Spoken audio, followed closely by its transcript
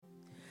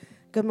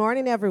Good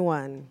morning,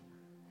 everyone.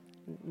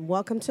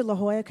 Welcome to La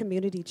Jolla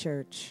Community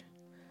Church.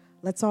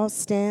 Let's all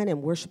stand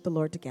and worship the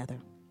Lord together.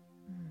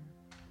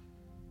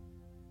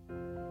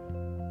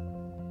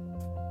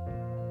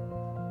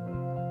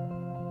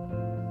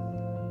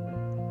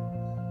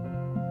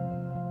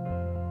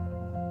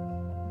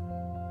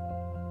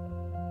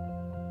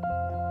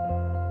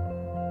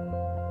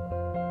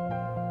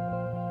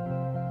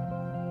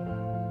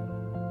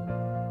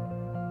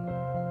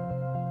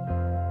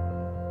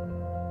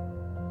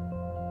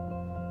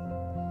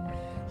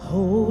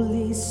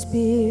 Holy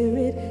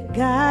Spirit,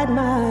 guide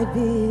my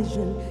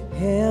vision.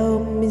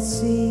 Help me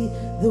see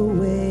the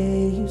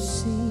way you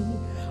see.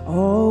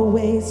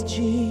 Always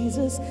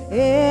Jesus,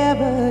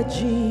 ever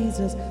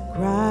Jesus.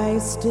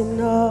 Christ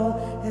in all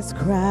as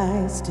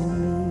Christ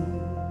in me.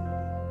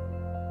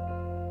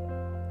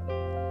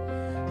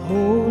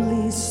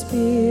 Holy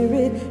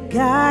Spirit,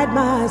 guide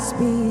my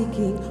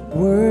speaking.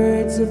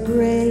 Words of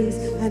grace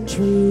and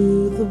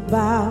truth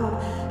abound.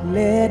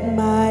 Let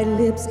my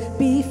lips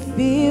be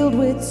filled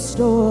with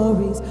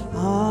stories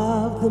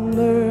of the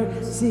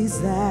mercies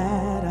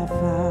that I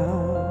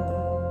found.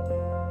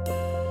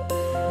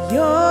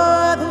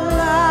 You're the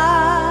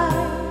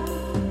light,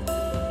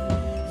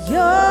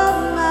 you're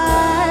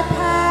my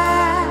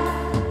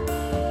path,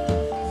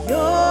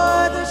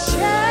 you're the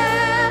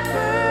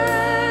shepherd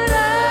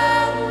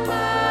of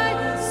my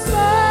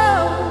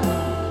soul.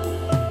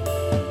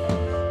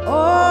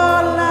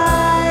 All I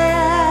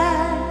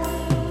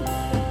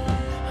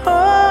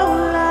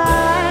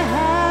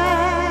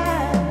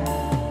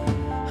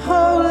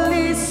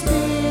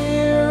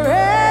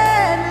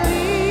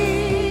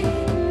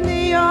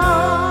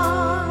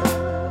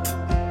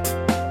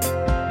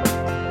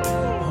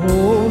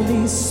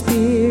Holy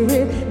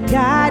Spirit,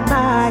 guide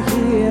my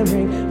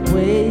hearing,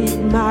 wake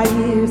my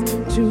ears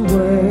to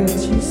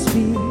words you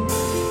speak.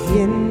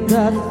 In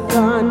the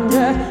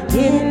thunder,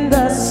 in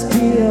the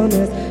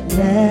stillness,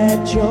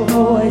 let your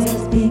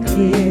voice be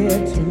clear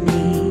to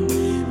me.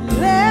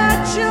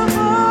 Let your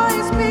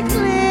voice be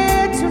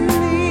clear to me.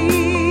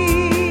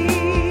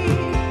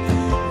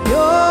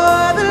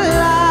 You're the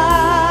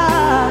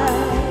light,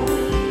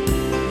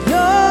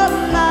 you're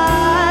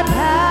my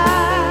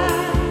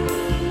path,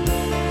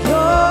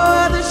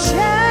 you're the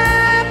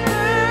shepherd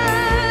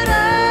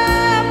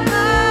of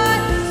my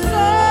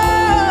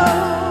soul.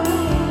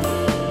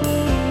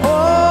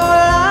 All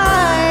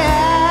I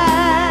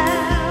am,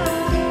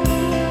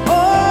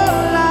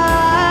 all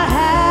I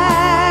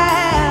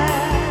have.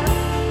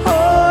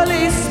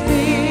 Holy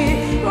Spirit,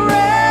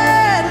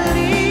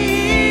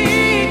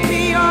 lead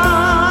me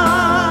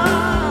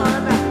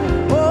on.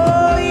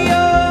 Oh,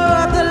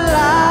 you're the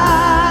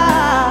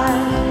light,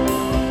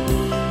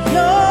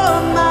 you're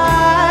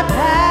my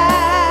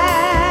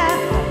path,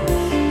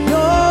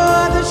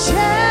 you're the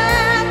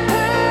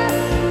shepherd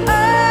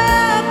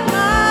of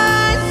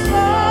my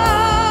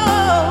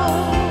soul.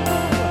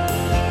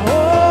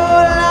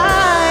 All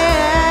I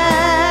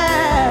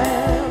am,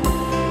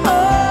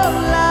 all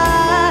I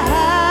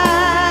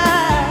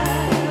have.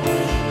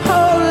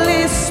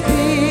 Holy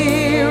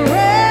Spirit,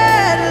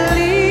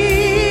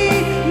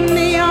 lead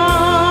me on.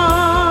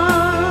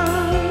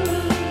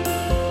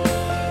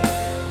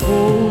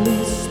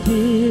 Holy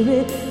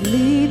Spirit,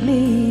 lead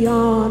me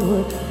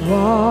onward,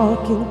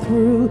 walking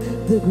through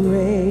the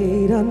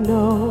great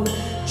unknown,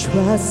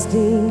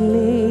 trusting,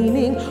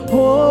 leaning,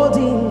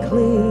 holding,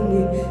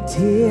 clinging,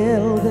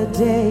 till the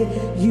day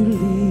you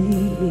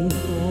lead me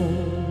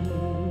home.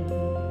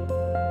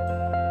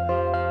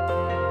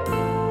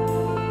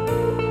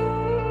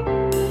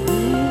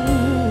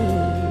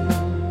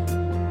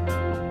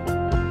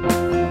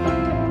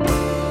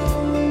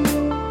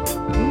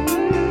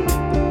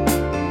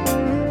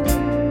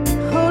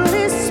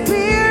 Holy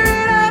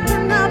Spirit,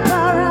 open up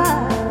our eyes.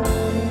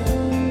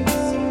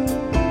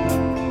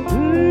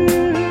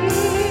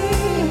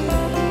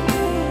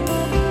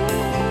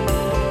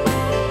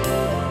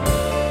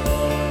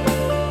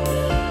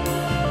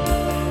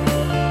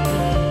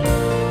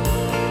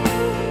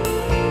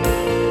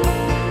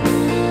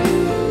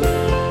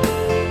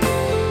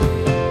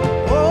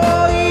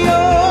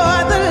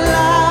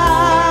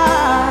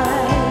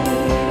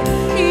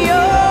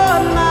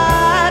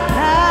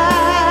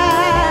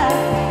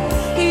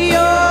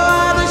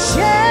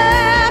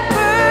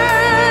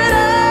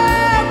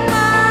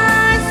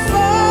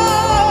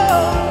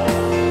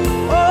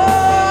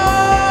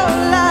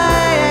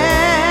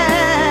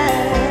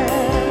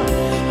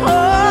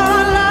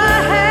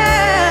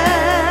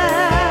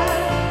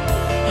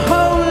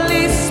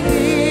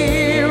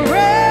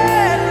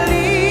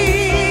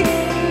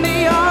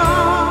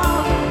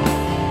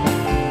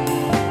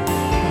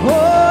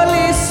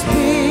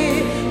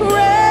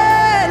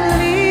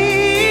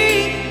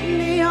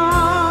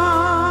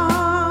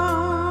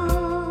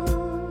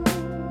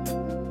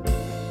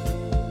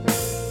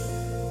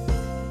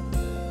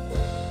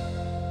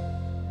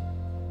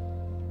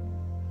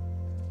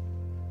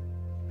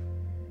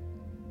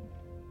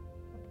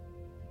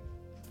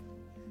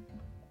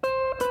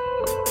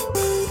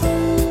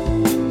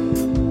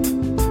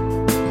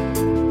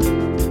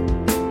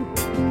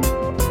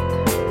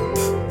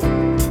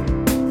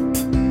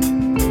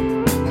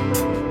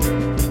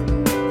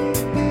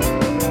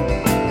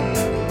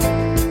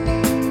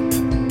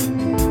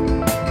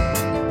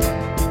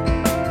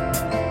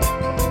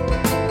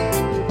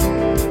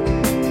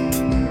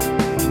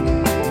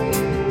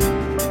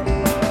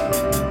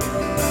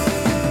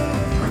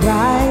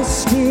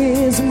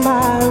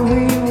 my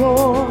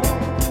reward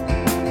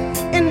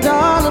and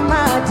all of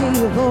my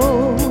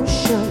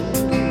devotion.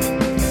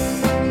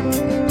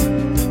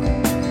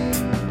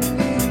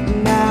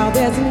 Now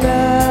there's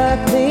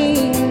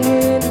nothing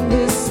in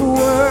this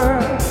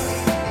world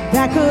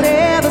that could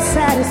ever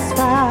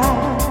satisfy.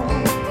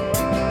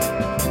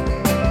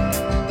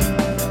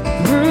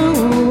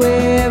 Through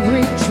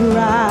every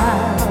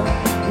trial,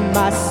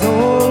 my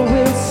soul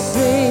will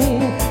sing,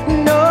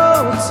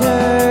 no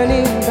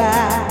turning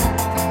back.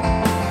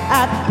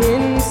 I've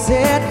been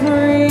set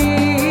free.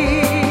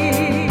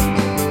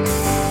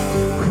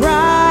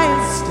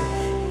 Christ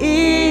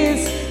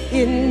is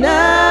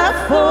enough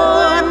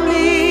for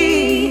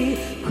me.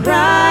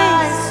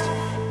 Christ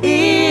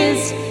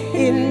is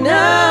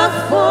enough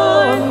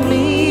for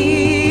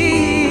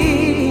me.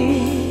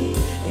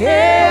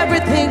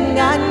 Everything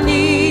I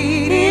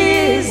need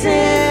is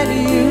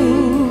in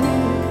you.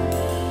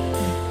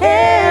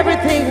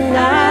 Everything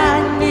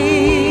I need.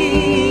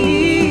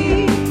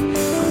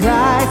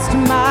 Christ,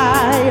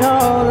 my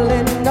all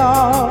in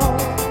all,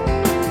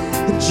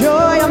 the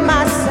joy of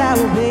my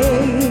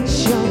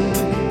salvation.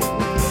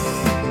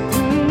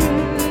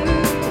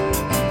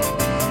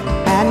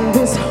 And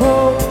this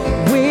hope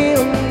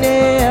will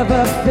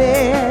never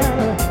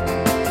fail,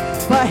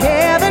 for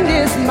heaven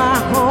is my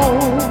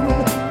home.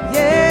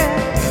 Yeah.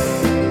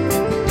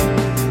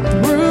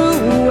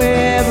 Through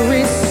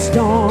every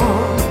storm,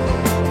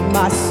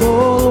 my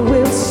soul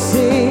will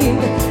sing,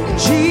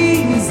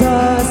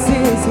 Jesus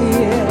is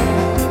here.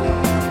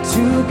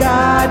 To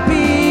God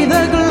be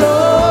the glory.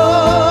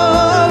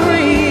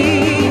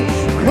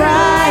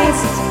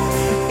 Christ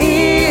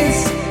is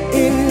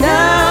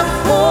enough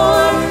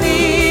for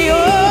me.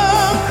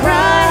 Oh,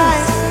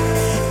 Christ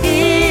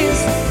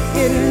is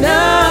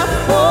enough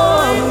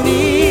for me.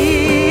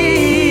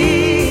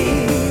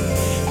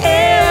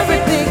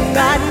 Everything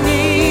I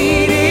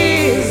need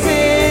is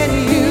in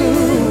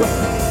you.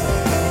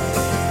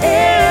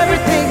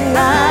 Everything I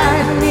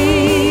need.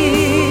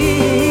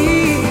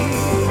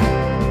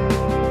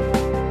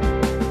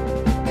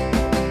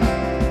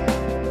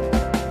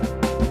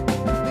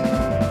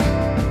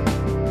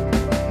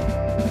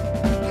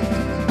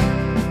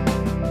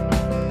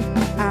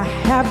 I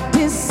have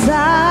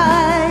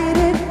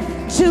decided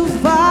to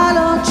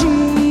follow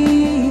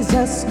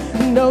Jesus.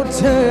 No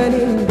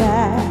turning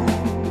back.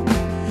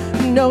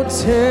 No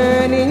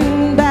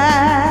turning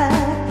back.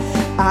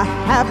 I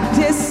have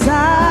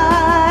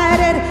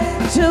decided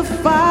to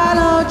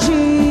follow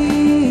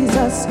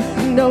Jesus.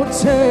 No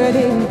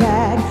turning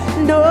back.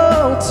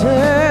 No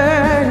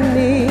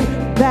turning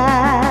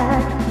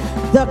back.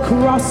 The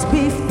cross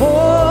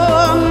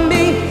before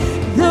me,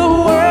 the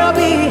world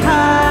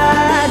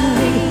behind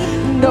me.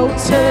 No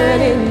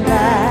turning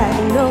back.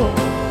 No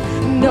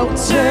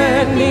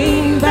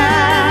turning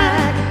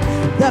back.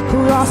 The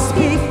cross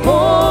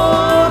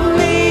before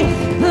me,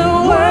 the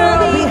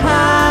world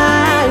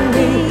behind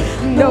me.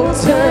 No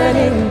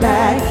turning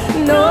back.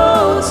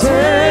 No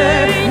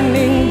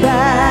turning back.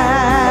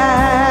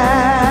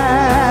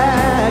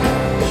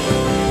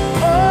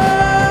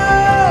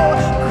 Oh,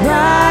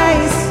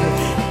 Christ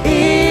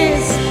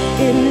is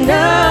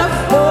enough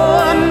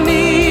for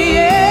me.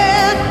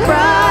 Yeah,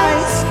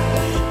 Christ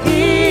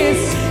is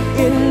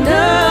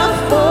enough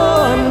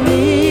for me.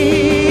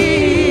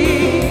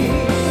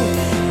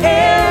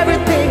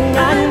 Everything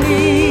I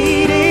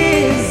need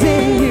is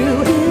in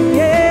you.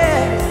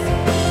 Yeah,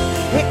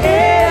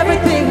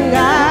 everything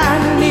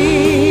I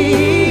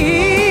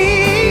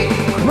need.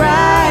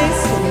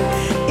 Christ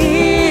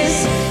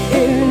is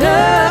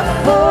enough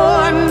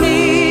for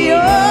me.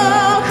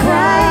 Oh,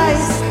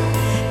 Christ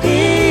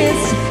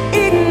is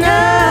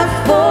enough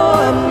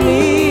for me.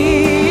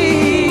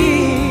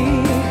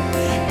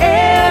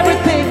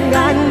 Everything I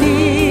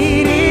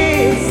need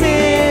is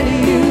in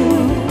you.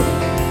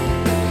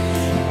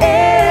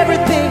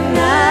 Everything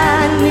I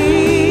need.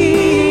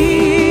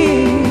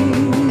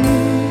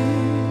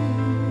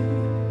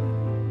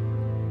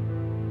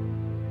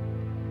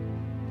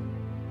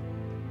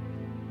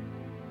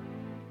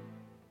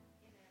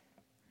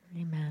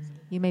 Amen.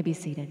 You may be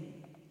seated.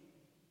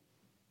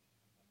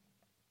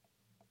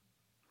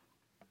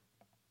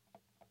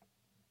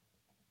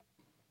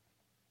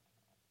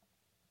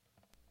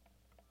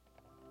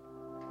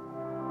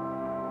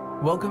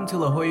 Welcome to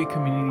La Jolla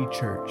Community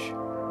Church.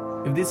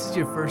 If this is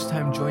your first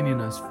time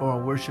joining us for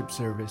our worship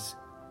service,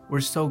 we're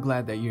so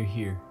glad that you're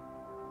here.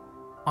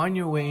 On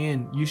your way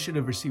in, you should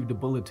have received a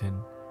bulletin.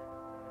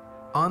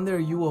 On there,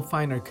 you will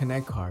find our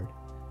Connect card.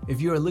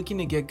 If you are looking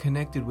to get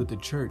connected with the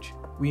church,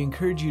 we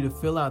encourage you to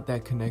fill out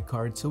that Connect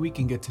card so we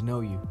can get to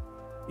know you.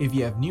 If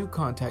you have new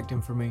contact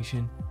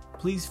information,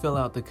 please fill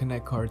out the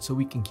Connect card so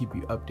we can keep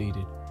you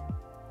updated.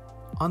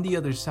 On the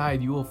other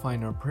side, you will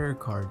find our prayer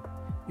card.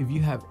 If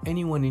you have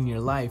anyone in your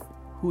life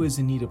who is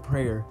in need of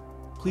prayer,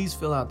 please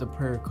fill out the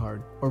prayer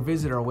card or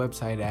visit our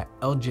website at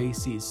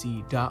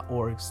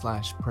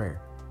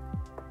ljcc.org/prayer.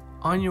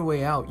 On your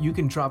way out, you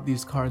can drop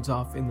these cards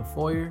off in the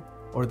foyer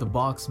or the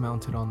box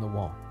mounted on the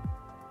wall.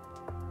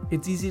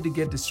 It's easy to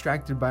get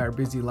distracted by our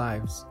busy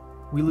lives,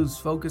 We lose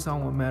focus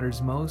on what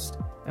matters most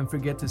and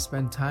forget to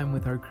spend time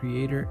with our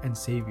Creator and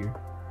Savior.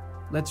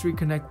 Let's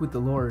reconnect with the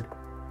Lord.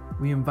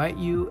 We invite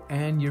you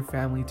and your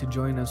family to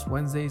join us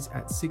Wednesdays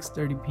at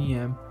 6:30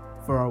 p.m.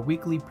 for our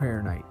weekly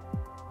prayer night.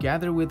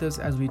 Gather with us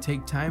as we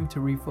take time to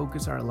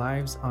refocus our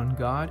lives on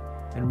God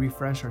and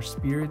refresh our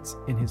spirits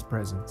in His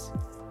presence.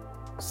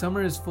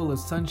 Summer is full of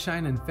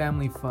sunshine and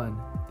family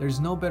fun. There's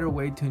no better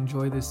way to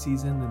enjoy this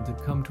season than to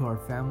come to our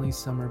family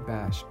summer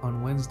bash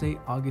on Wednesday,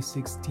 August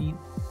 16th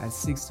at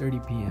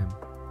 6:30 p.m.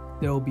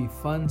 There will be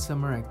fun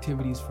summer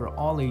activities for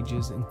all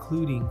ages,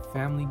 including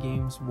family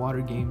games,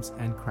 water games,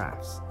 and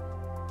crafts.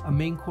 A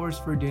main course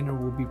for dinner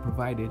will be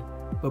provided,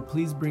 but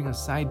please bring a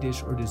side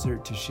dish or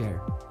dessert to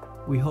share.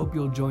 We hope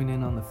you'll join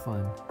in on the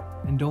fun.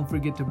 And don't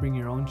forget to bring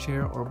your own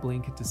chair or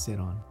blanket to sit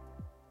on.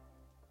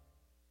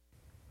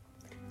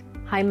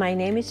 Hi, my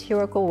name is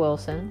Hiroko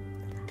Wilson.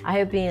 I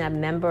have been a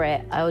member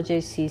at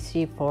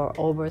LJCC for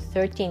over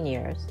 13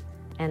 years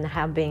and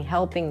have been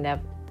helping the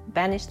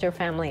Bannister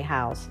Family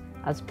House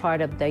as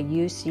part of the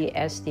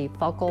UCSD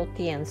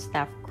Faculty and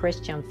Staff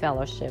Christian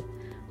Fellowship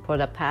for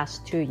the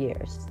past 2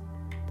 years.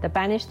 The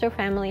Bannister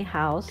Family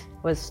House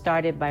was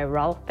started by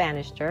Ralph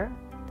Bannister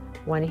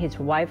when his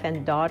wife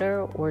and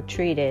daughter were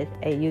treated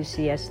at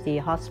UCSD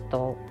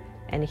Hospital,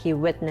 and he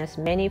witnessed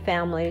many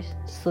families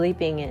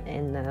sleeping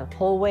in the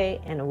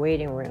hallway and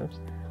waiting rooms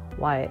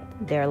while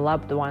their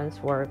loved ones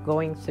were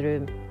going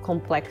through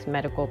complex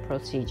medical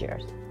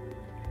procedures.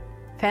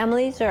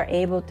 Families are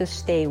able to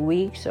stay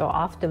weeks or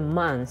often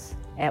months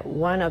at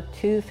one of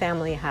two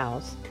family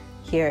houses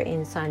here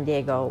in San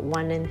Diego,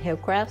 one in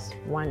Hillcrest,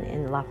 one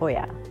in La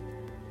Jolla.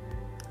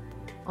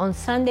 On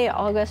Sunday,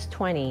 August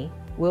 20,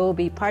 we will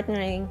be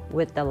partnering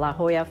with the La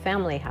Jolla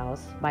Family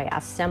House by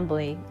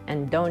assembling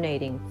and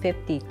donating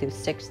 50 to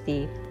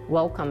 60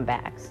 welcome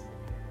bags.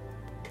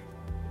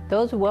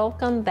 Those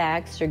welcome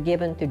bags are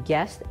given to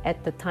guests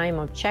at the time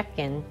of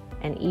check-in,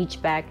 and each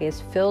bag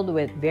is filled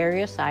with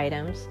various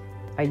items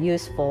are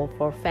useful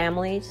for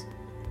families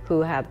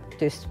who have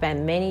to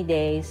spend many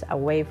days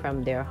away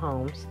from their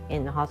homes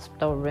in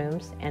hospital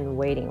rooms and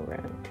waiting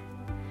rooms.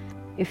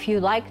 If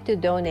you'd like to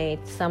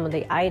donate some of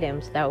the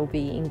items that will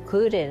be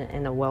included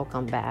in the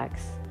welcome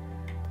bags,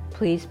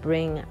 please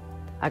bring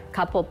a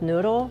cup of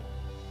noodle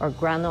or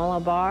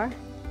granola bar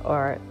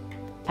or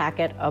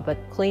packet of a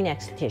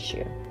Kleenex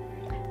tissue.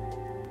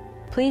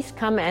 Please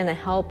come and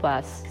help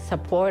us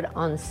support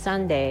on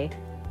Sunday,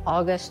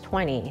 August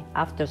 20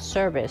 after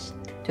service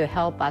to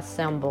help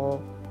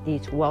assemble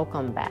these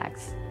welcome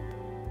bags.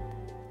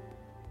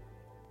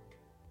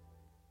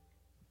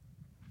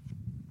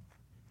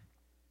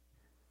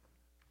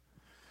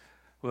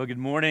 Well, good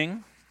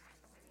morning.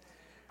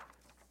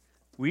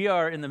 We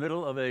are in the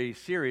middle of a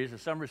series, a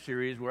summer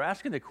series. We're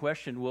asking the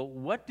question, well,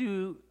 what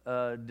do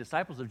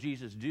disciples of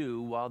Jesus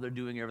do while they're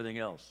doing everything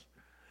else?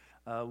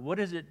 What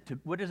does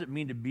it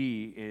mean to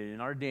be, in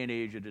our day and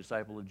age, a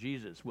disciple of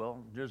Jesus?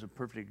 Well, there's a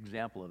perfect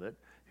example of it.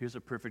 Here's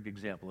a perfect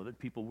example of it.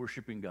 People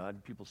worshiping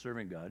God, people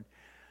serving God.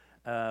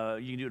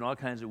 You can do it in all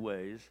kinds of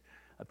ways.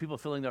 People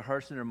filling their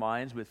hearts and their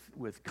minds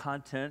with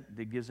content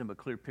that gives them a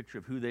clear picture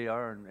of who they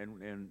are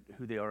and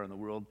who they are in the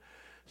world.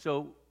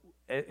 So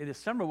in the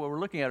summer, what we're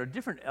looking at are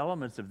different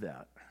elements of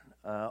that,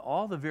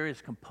 all the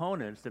various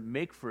components that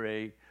make for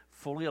a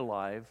fully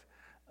alive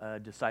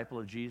disciple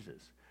of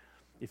Jesus.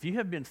 If you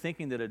have been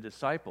thinking that a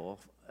disciple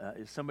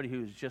is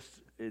somebody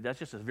that's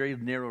just a very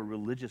narrow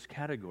religious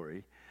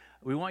category,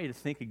 we want you to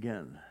think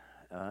again.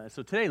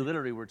 So today,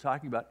 literally, we're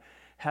talking about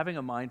having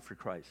a mind for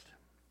Christ.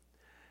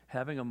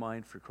 Having a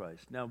mind for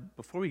Christ. Now,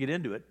 before we get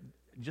into it,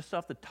 just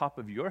off the top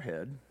of your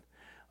head,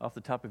 off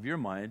the top of your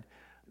mind,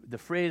 the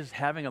phrase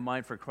 "having a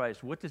mind for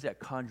Christ," what does that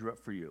conjure up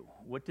for you?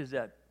 What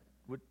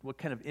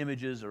kind of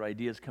images or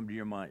ideas come to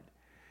your mind?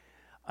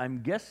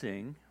 I'm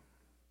guessing,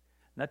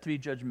 not to be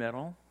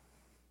judgmental,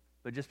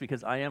 but just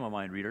because I am a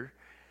mind reader,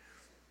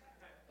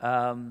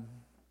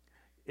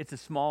 it's a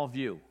small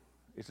view.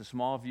 It's a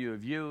small view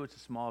of you. It's a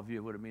small view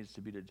of what it means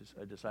to be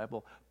a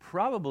disciple.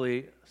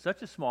 Probably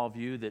such a small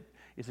view that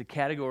it's a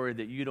category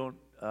that you don't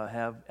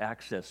have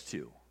access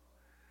to.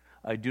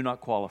 I do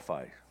not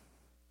qualify.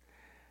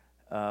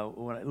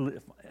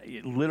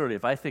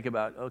 If I think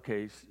about,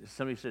 okay,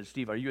 somebody said,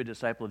 Steve, are you a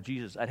disciple of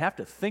Jesus? I'd have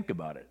to think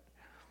about it.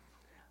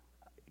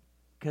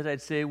 Because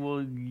I'd say,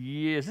 well,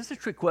 yeah, is this a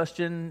trick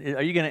question?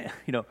 Are you going to,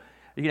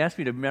 you can ask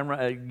me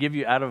to give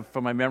you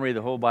from my memory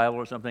the whole Bible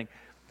or something?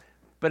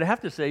 But I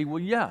have to say, well,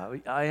 yeah,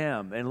 I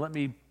am. And let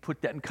me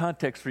put that in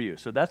context for you.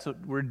 So that's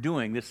what we're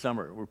doing this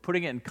summer. We're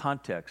putting it in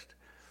context.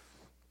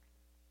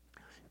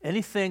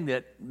 Anything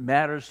that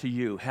matters to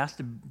you has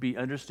to be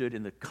understood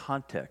in the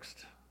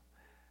context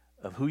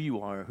of who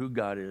you are, who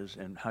God is,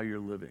 and how you're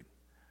living.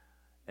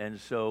 And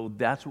so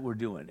that's what we're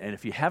doing. And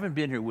if you haven't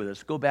been here with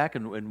us, go back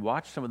and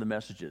watch some of the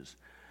messages.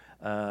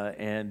 I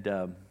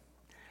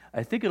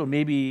think it'll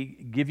maybe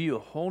give you a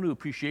whole new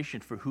appreciation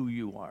for who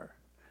you are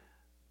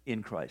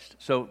in Christ.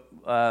 So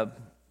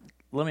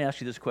let me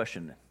ask you this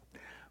question.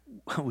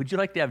 Would you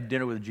like to have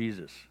dinner with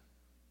Jesus?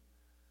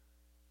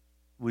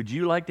 Would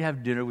you like to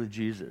have dinner with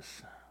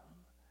Jesus?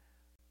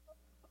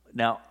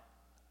 Now,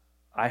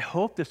 I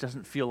hope this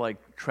doesn't feel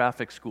like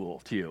traffic school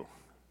to you.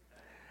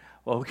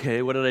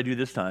 Okay, what did I do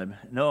this time?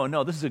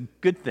 No, this is a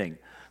good thing.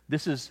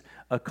 This is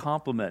a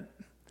compliment.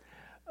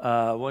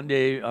 One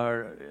day,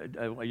 our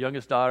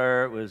youngest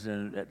daughter was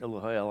at La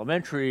Jolla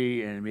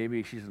Elementary, and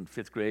maybe she's in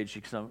 5th grade.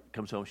 She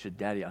comes home, she said,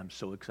 "Daddy, I'm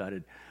so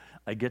excited.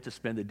 I get to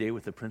spend the day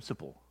with the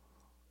principal."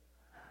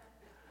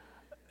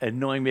 And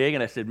knowing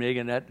Megan, I said,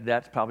 "Megan,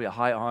 that's probably a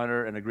high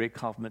honor and a great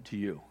compliment to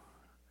you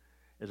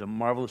as a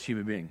marvelous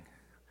human being.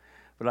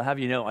 But I'll have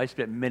you know, I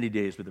spent many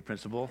days with the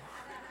principal."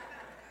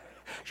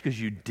 She goes,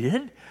 "You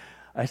did?"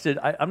 I said,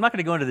 I'm not going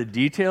to go into the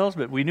details,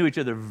 but we knew each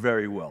other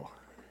very well.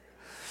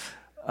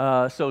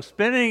 So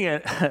spending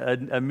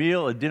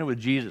a dinner with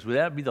Jesus, would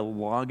that be the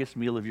longest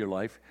meal of your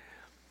life?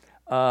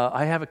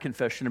 I have a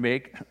confession to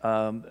make.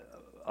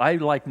 I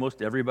like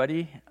most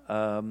everybody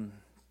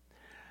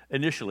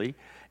initially.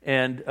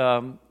 And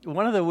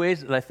one of the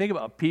ways that I think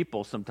about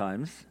people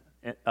sometimes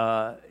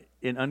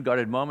in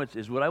unguarded moments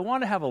is, would I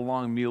want to have a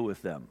long meal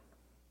with them?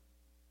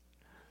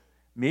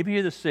 Maybe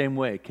you're the same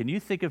way. Can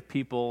you think of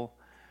people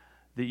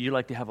that you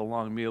like to have a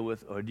long meal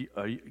with, or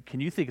can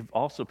you think of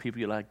also people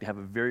you like to have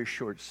a very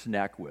short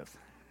snack with?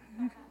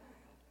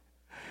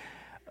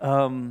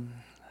 I don't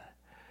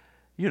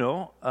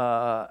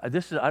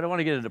want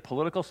to get into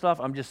political stuff.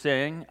 I'm just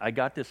saying, I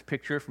got this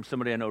picture from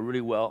somebody I know really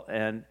well,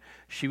 and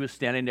she was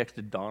standing next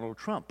to Donald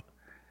Trump.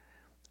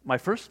 My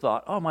first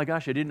thought, oh my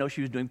gosh, I didn't know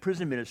she was doing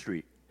prison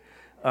ministry.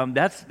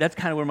 That's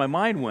kind of where my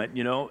mind went,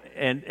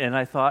 and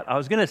I thought, I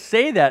was going to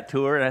say that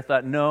to her, and I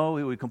thought, no,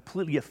 it would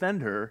completely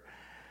offend her.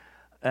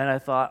 And I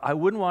thought, I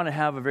wouldn't want to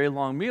have a very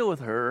long meal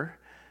with her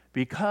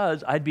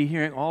because I'd be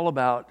hearing all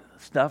about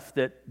stuff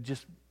that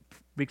just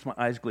makes my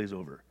eyes glaze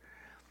over.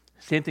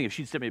 Same thing, if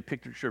she'd sent me a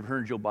picture of her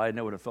and Joe Biden,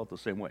 I would have felt the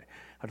same way.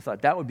 I'd have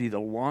thought, that would be the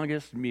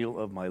longest meal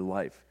of my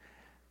life.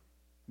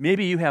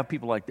 Maybe you have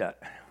people like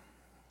that.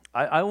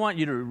 I want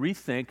you to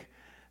rethink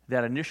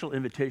that initial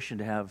invitation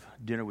to have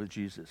dinner with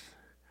Jesus.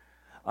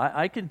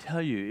 I can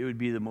tell you it would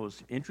be the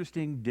most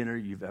interesting dinner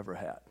you've ever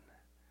had.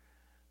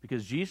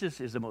 Because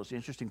Jesus is the most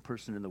interesting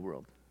person in the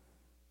world.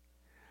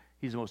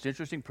 He's the most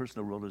interesting person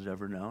the world has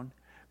ever known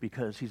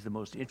because he's the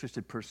most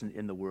interested person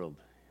in the world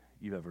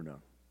you've ever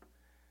known.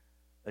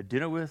 A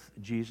dinner with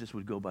Jesus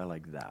would go by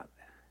like that.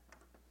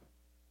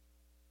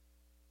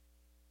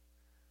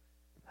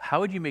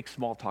 How would you make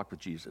small talk with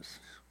Jesus?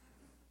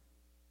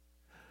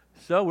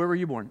 So, where were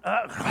you born?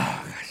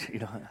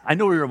 I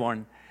know where you were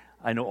born.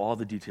 I know all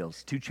the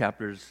details. 2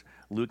 chapters,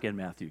 Luke and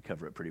Matthew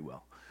cover it pretty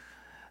well.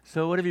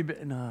 So what have you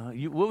been?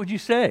 What would you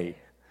say?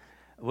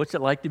 What's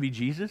it like to be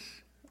Jesus?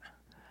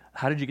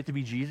 How did you get to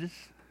be Jesus?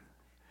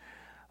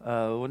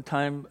 One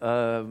time,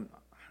 again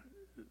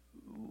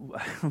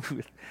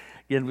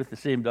with the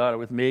same daughter,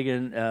 with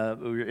Megan,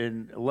 we were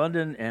in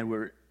London, and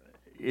we're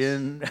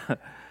in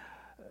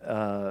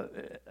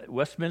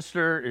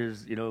Westminster,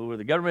 is where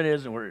the government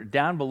is, and we're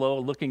down below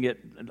looking at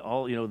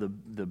all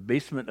the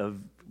basement of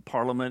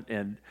Parliament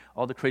and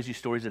all the crazy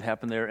stories that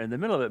happen there. In the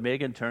middle of it,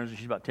 Megan turns, and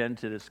she's about 10,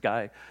 to this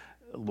guy,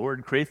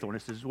 Lord Craythorne. He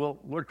says, "Well,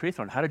 Lord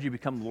Craythorne, how did you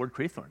become Lord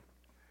Craythorne?"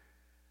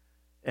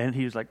 And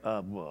he was like,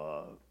 I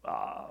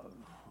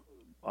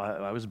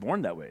was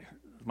born that way.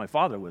 My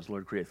father was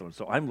Lord Craythorne,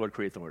 so I'm Lord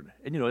Craythorne.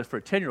 And for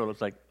a 10-year-old,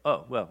 it's like,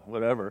 oh, well,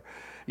 whatever.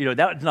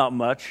 That's not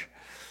much.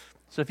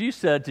 So if you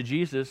said to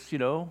Jesus,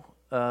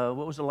 what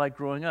was it like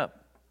growing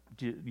up?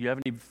 Do you have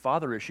any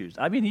father issues?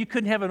 I mean, you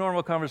couldn't have a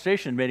normal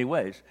conversation in many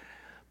ways.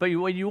 But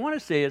what you want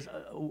to say is,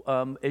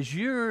 as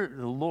you're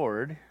the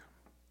Lord,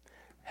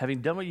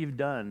 having done what you've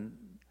done,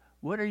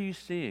 what are you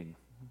seeing?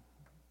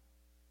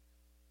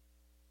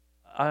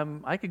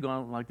 I could go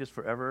on like this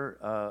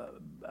forever,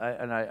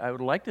 and I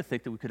would like to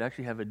think that we could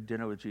actually have a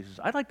dinner with Jesus.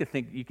 I'd like to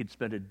think you could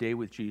spend a day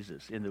with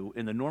Jesus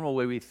in the normal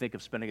way we think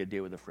of spending a day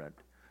with a friend.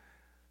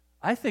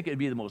 I think it'd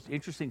be the most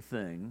interesting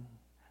thing.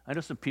 I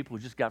know some people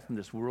who just got from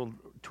this world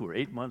tour,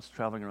 8 months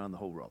traveling around the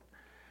whole world.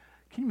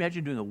 Can you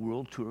imagine doing a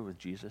world tour with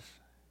Jesus?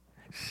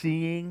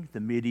 Seeing the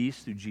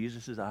Mideast through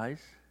Jesus'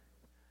 eyes?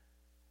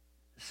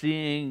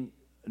 Seeing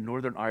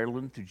Northern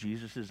Ireland through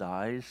Jesus'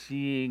 eyes,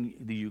 seeing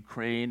the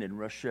Ukraine and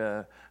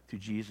Russia through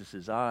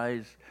Jesus'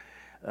 eyes.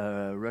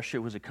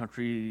 Russia was a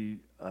country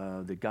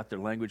that got their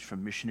language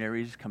from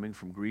missionaries coming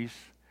from Greece.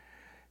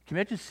 Can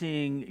you imagine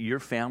seeing your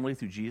family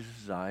through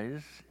Jesus'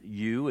 eyes,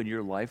 you and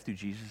your life through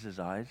Jesus'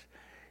 eyes?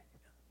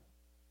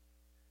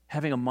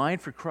 Having a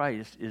mind for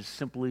Christ is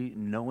simply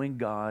knowing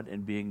God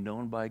and being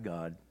known by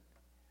God,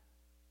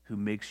 who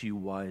makes you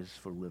wise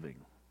for living.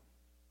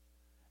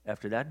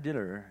 After that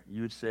dinner,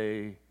 you would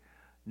say,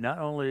 not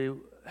only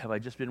have I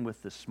just been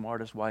with the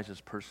smartest,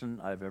 wisest person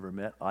I've ever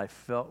met, I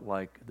felt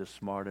like the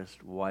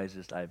smartest,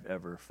 wisest I've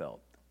ever felt.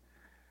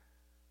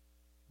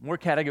 More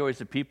categories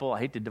of people. I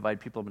hate to divide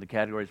people into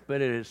categories,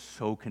 but it is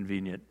so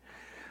convenient.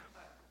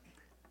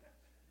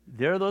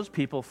 There are those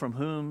people from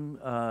whom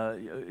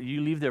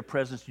you leave their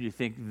presence and you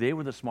think they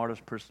were the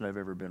smartest person I've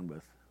ever been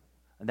with.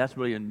 And that's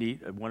really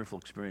a wonderful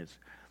experience.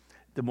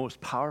 The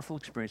most powerful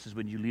experience is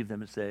when you leave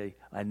them and say,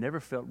 I never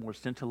felt more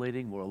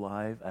scintillating, more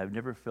alive. I've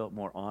never felt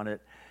more on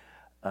it.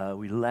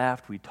 We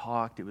laughed, we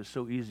talked. It was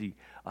so easy.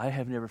 I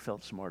have never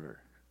felt smarter.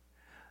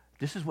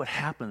 This is what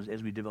happens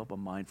as we develop a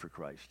mind for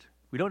Christ.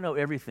 We don't know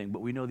everything,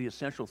 but we know the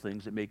essential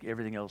things that make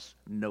everything else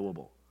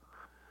knowable.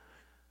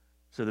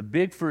 So the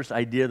big first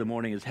idea of the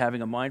morning is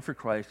having a mind for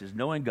Christ is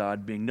knowing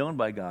God, being known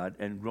by God,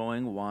 and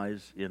growing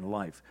wise in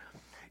life.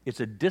 It's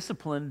a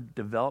disciplined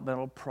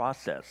developmental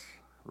process,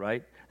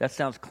 right? That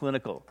sounds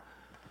clinical.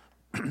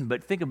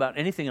 But think about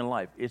anything in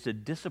life. It's a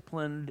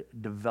disciplined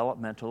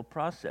developmental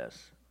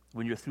process.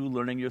 When you're through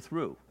learning, you're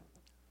through.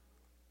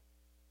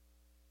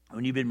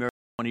 When you've been married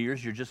 20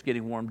 years, you're just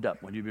getting warmed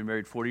up. When you've been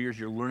married 40 years,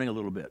 you're learning a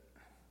little bit.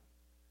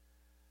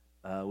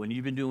 When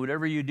you've been doing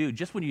whatever you do,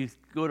 just when you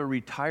go to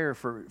retire,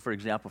 for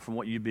example, from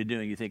what you've been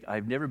doing, you think,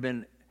 I've never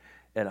been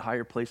at a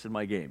higher place in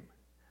my game.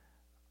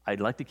 I'd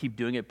like to keep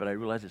doing it, but I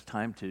realize it's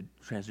time to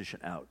transition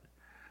out.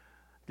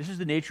 This is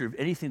the nature of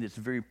anything that's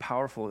very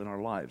powerful in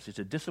our lives. It's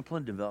a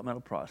disciplined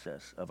developmental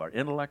process of our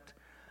intellect,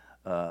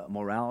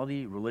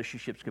 morality,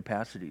 relationships,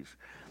 capacities.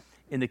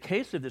 In the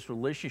case of this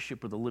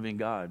relationship with the living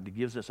God, it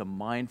gives us a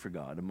mind for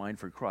God, a mind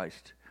for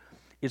Christ.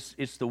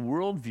 It's the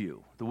worldview,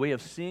 the way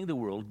of seeing the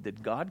world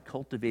that God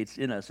cultivates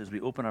in us as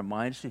we open our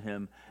minds to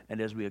Him and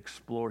as we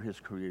explore His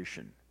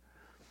creation.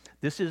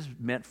 This is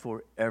meant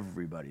for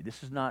everybody.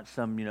 This is not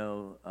some,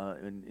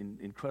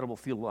 incredible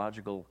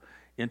theological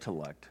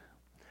intellect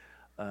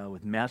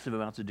with massive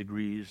amounts of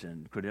degrees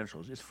and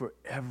credentials. It's for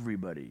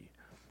everybody.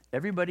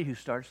 Everybody who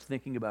starts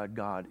thinking about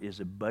God is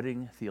a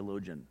budding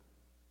theologian.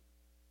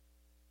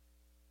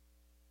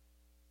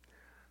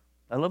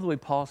 I love the way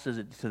Paul says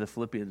it to the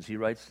Philippians. He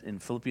writes in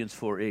Philippians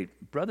 4:8,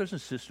 brothers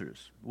and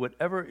sisters,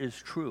 whatever is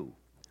true,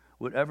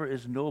 whatever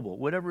is noble,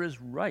 whatever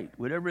is right,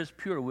 whatever is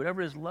pure,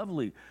 whatever is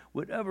lovely,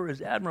 whatever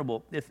is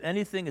admirable, if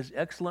anything is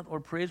excellent or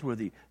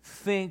praiseworthy,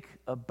 think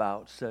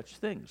about such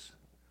things.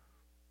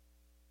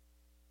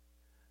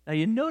 Now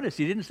you notice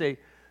he didn't say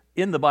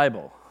in the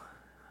Bible.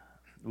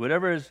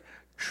 Whatever is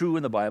true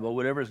in the Bible,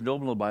 whatever is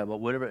noble in the Bible,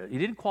 whatever, he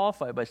didn't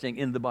qualify it by saying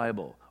in the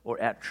Bible or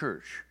at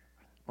church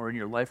or in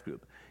your life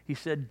group. He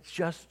said,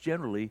 just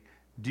generally,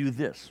 do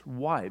this.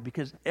 Why?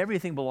 Because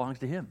everything belongs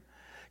to Him.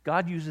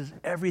 God uses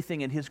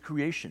everything in His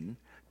creation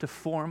to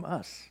form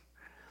us,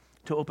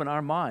 to open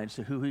our minds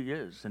to who He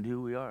is and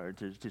who we are,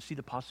 to see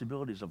the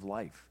possibilities of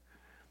life.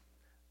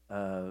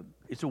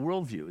 It's a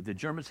worldview. The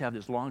Germans have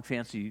this long,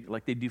 fancy,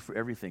 like they do for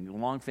everything, a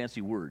long,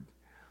 fancy word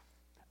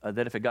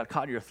that if it got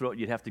caught in your throat,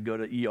 you'd have to go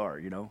to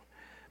ER,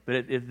 But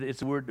it's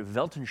the word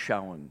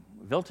Weltanschauung,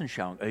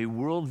 a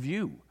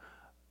worldview.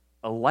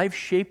 A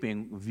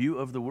life-shaping view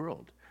of the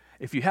world.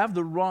 If you have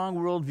the wrong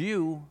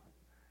worldview,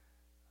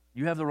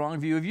 you have the wrong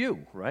view of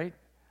you, right?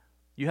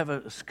 You have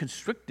a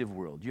constrictive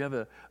world. You have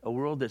a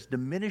world that's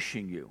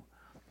diminishing you.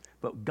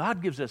 But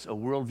God gives us a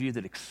worldview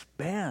that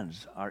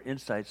expands our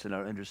insights and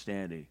our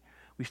understanding.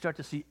 We start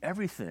to see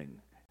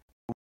everything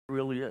what it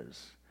really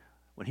is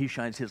when He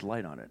shines His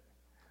light on it.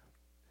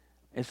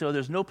 And so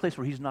there's no place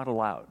where He's not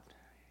allowed.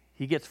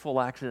 He gets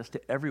full access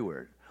to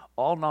everywhere.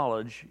 All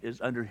knowledge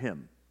is under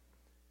Him.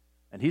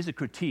 And He's a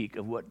critique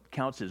of what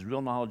counts as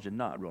real knowledge and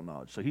not real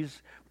knowledge. So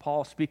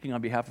Paul speaking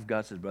on behalf of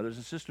God says, brothers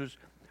and sisters,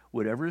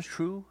 whatever is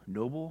true,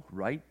 noble,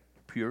 right,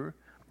 pure,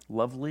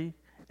 lovely,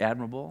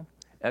 admirable,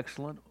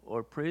 excellent,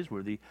 or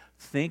praiseworthy,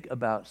 think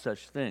about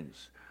such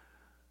things.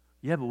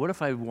 Yeah, but what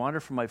if I wander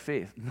from my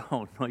faith?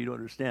 No, you don't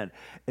understand.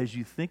 As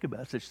you think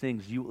about such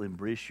things, you will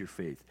embrace your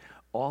faith.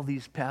 All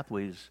these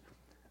pathways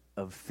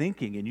of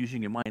thinking and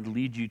using your mind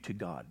lead you to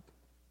God.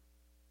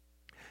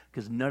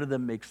 Because none of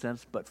them make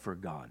sense but for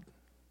God.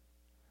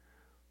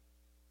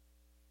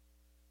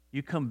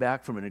 You come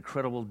back from an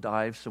incredible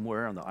dive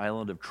somewhere on the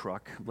island of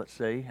Truk, let's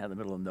say, out in the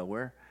middle of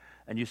nowhere,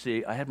 and you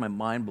say, I had my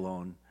mind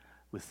blown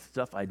with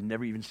stuff I'd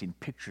never even seen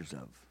pictures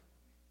of.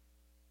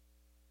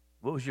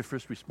 What was your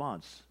first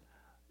response?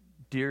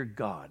 Dear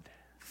God,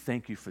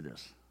 thank you for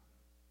this.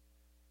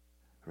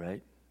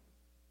 Right?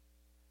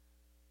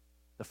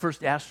 The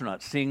first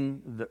astronaut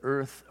seeing the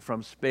Earth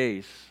from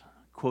space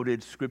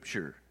quoted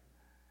Scripture.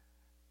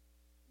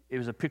 It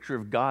was a picture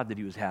of God that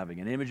he was having,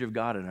 an image of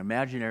God, an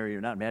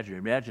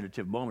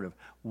imaginative moment of,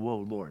 whoa,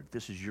 Lord,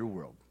 this is your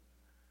world.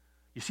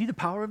 You see the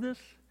power of this?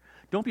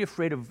 Don't be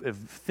afraid of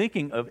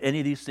thinking of any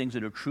of these things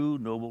that are true,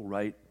 noble,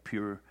 right,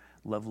 pure,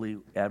 lovely,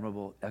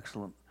 admirable,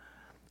 excellent,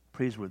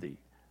 praiseworthy.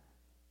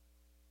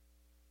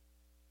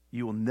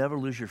 You will never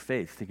lose your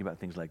faith thinking about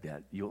things like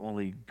that. You'll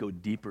only go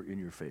deeper in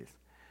your faith.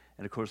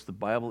 And of course, the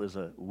Bible is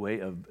a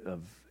way of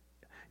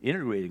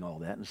integrating all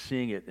that and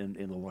seeing it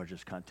in the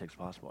largest context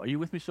possible. Are you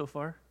with me so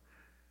far?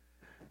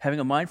 Having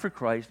a mind for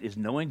Christ is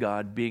knowing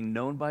God, being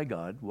known by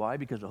God. Why?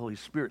 Because the Holy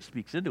Spirit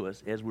speaks into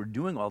us as we're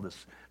doing all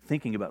this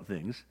thinking about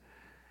things,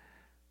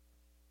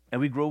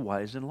 and we grow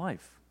wise in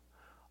life.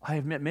 I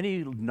have met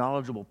many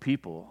knowledgeable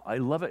people. I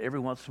love it every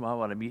once in a while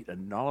when I meet a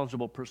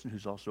knowledgeable person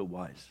who's also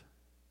wise.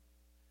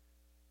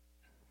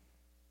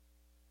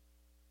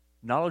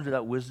 Knowledge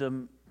without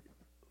wisdom,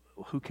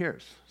 who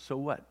cares? So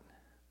what?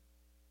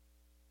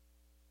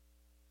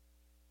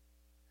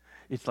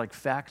 It's like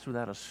facts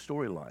without a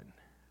storyline.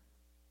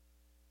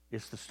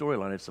 It's the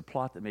storyline, it's the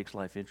plot that makes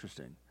life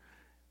interesting.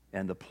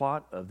 And the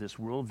plot of this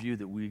worldview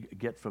that we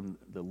get from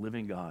the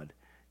living God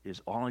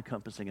is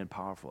all-encompassing and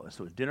powerful. And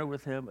so a dinner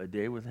with him, a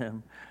day with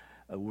him,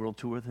 a world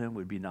tour with him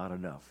would be not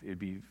enough. It'd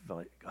be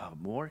like, oh,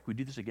 more? Can we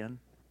do this again?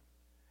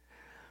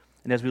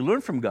 And as we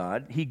learn from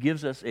God, he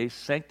gives us a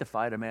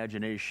sanctified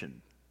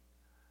imagination.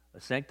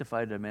 A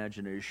sanctified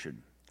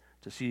imagination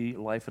to see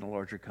life in a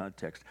larger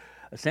context.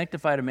 A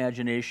sanctified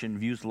imagination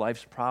views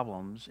life's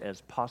problems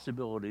as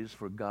possibilities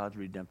for God's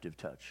redemptive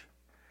touch.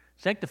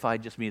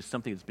 Sanctified just means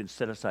something that's been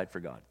set aside for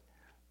God,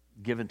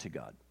 given to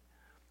God.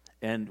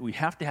 And we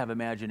have to have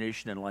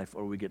imagination in life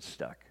or we get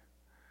stuck.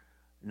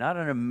 Not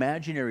an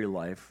imaginary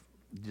life,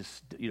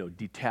 just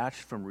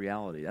detached from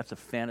reality. That's a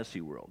fantasy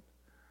world.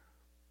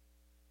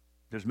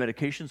 There's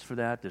medications for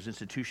that. There's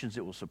institutions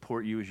that will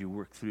support you as you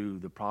work through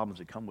the problems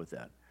that come with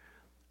that.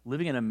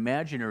 Living in an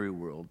imaginary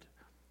world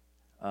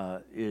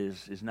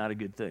is not a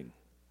good thing.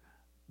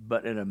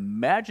 But an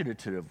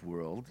imaginative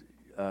world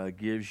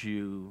gives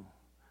you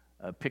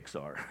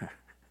Pixar.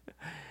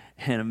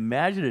 An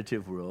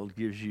imaginative world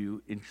gives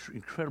you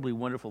incredibly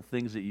wonderful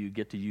things that you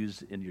get to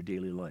use in your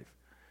daily life.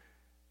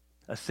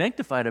 A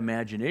sanctified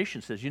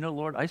imagination says,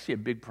 Lord, I see a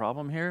big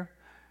problem here,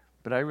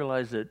 but I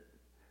realize that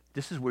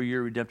this is where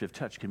your redemptive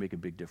touch can make a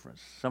big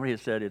difference. Somebody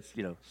has said it's,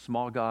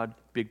 small God,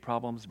 big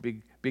problems,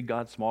 big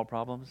God, small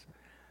problems.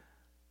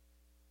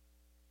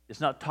 It's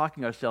not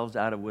talking ourselves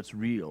out of what's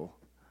real.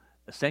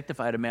 A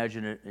sanctified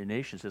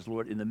imagination says,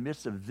 Lord, in the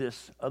midst of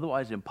this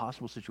otherwise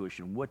impossible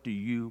situation, what do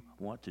you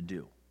want to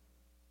do?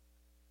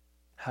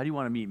 How do you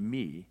want to meet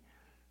me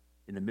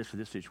in the midst of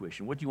this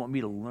situation? What do you want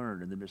me to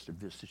learn in the midst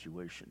of this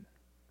situation?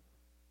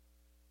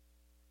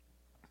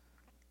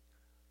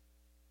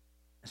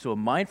 So a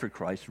mind for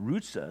Christ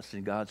roots us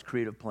in God's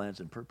creative plans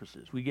and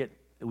purposes. We get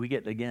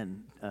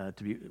again, to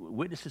be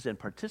witnesses and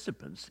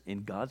participants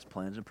in God's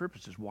plans and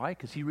purposes. Why?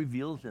 Because he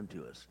reveals them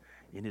to us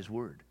in his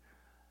word.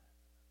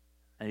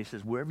 And he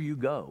says, wherever you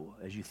go,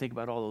 as you think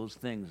about all those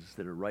things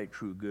that are right,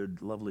 true,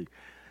 good, lovely,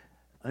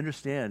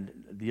 understand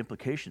the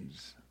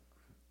implications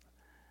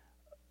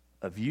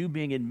of you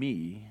being in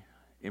me,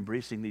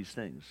 embracing these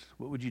things.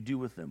 What would you do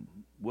with them?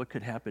 What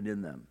could happen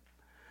in them?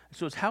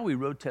 So it's how we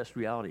road test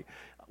reality.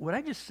 What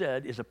I just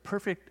said is a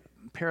perfect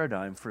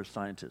paradigm for a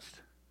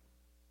scientist.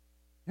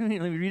 Let me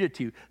read it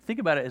to you. Think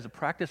about it as a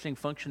practicing,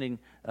 functioning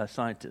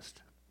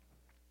scientist.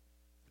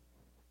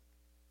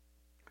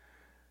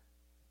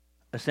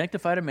 A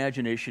sanctified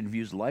imagination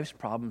views life's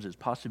problems as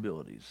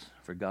possibilities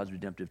for God's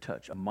redemptive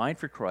touch. A mind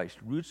for Christ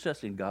roots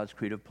us in God's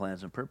creative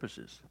plans and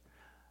purposes.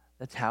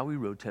 That's how we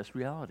road test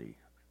reality.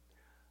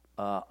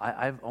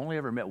 I've only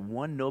ever met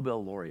one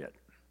Nobel laureate,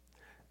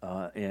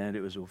 and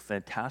it was a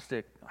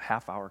fantastic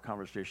half-hour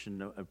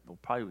conversation.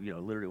 Probably,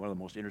 literally one of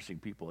the most interesting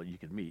people you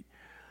could meet.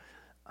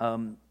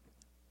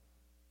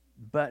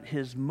 But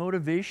his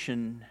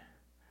motivation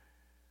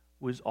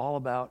was all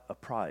about a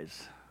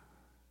prize.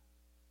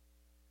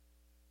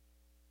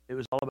 It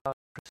was all about,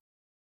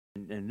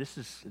 and this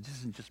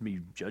isn't just me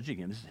judging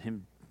him. This is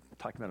him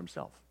talking about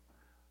himself.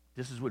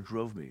 This is what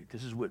drove me.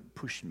 This is what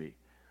pushed me.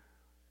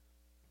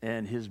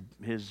 And his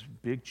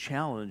big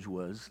challenge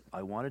was,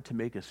 I wanted to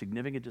make a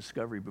significant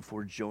discovery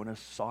before Jonas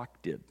Salk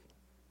did.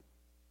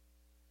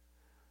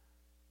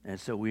 And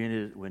so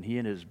when he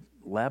and his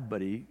lab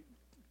buddy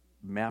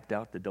mapped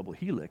out the double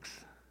helix,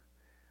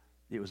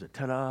 it was a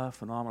ta-da,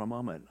 phenomenal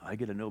moment. I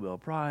get a Nobel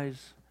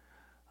Prize.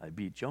 I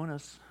beat Jonah.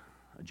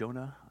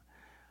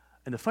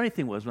 And the funny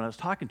thing was, when I was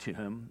talking to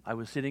him, I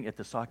was sitting at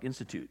the Salk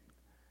Institute,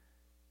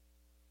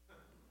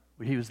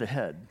 where he was the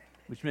head,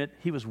 which meant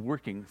he was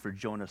working for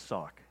Jonas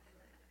Salk.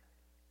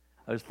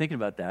 I was thinking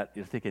about that.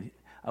 You're thinking,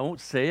 I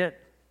won't say it.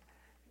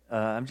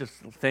 I'm just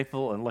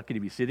thankful and lucky to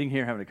be sitting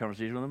here having a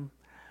conversation with him.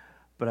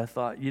 But I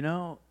thought,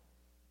 a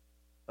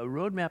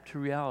roadmap to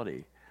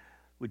reality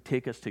would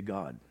take us to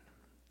God.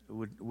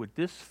 Would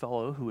this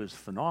fellow, who is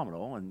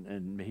phenomenal,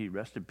 and may he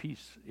rest in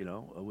peace,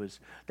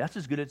 that's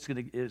as good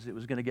as it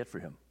was going to get for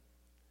him.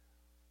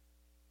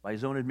 By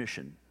his own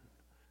admission,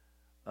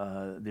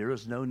 there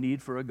is no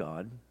need for a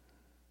God.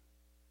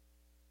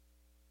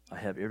 I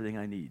have everything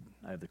I need.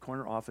 I have the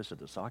corner office at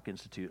the Salk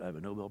Institute. I have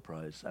a Nobel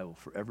Prize. I will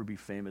forever be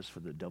famous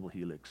for the double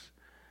helix.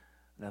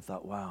 And I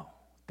thought, wow,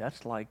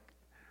 that's like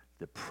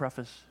the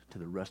preface to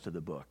the rest of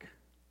the book.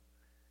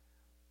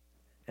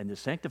 And the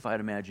sanctified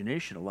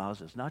imagination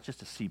allows us not just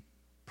to see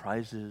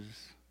prizes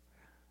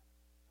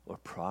or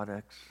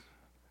products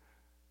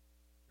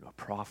or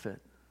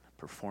profit,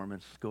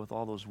 performance, go with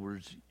all those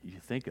words you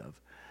think of.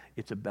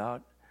 It's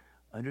about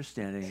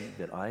understanding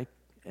that I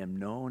am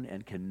known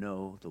and can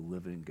know the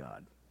living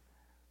God.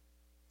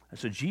 And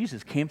so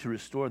Jesus came to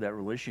restore that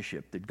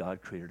relationship that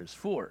God created us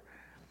for.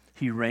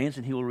 He reigns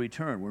and he will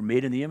return. We're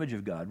made in the image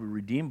of God. We're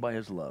redeemed by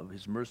his love,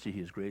 his mercy,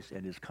 his grace,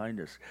 and his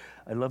kindness.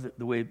 I love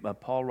the way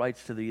Paul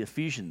writes to the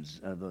Ephesians,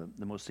 the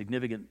most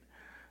significant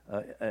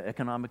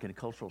economic and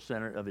cultural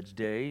center of its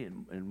day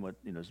in what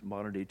is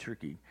modern-day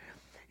Turkey.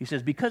 He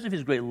says, because of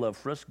his great love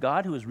for us,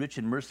 God, who is rich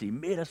in mercy,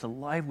 made us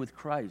alive with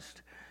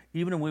Christ,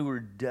 even when we were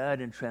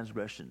dead in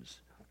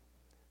transgressions.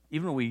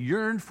 Even when we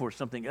yearned for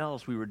something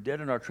else, we were dead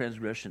in our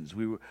transgressions.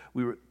 We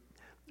were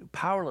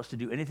powerless to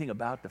do anything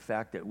about the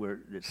fact that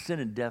that sin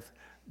and death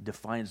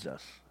defines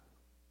us.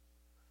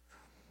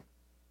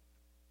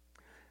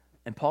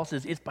 And Paul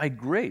says, it's by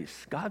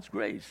grace, God's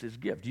grace, his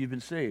gift, you've been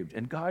saved.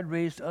 And God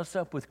raised us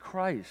up with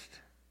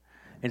Christ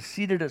and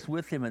seated us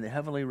with him in the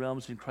heavenly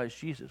realms in Christ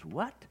Jesus.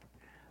 What?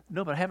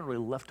 No, but I haven't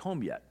really left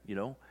home yet,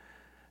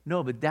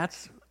 No, but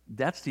that's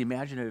the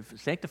imaginative,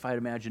 sanctified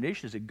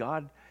imagination, is that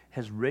God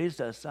has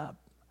raised us up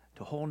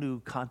to a whole new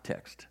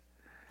context.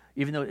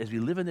 Even though as we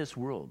live in this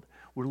world,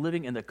 we're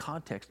living in the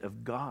context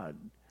of God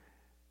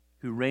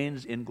who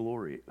reigns in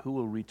glory, who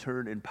will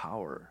return in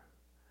power.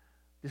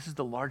 This is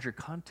the larger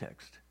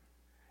context.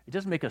 It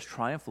doesn't make us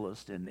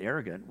triumphalist and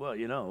arrogant. Well,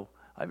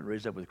 I've been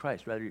raised up with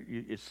Christ. Rather,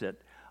 it's that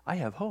I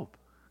have hope.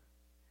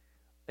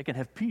 I can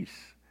have peace.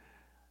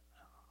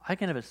 I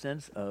can have a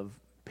sense of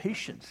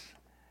patience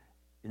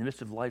in the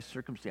midst of life's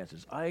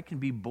circumstances. I can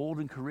be bold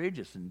and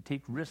courageous and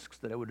take risks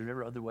that I would have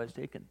never otherwise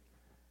taken.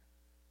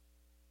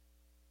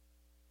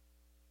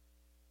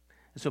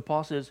 And so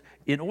Paul says,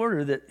 in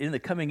order that in the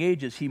coming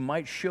ages he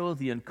might show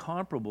the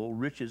incomparable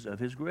riches of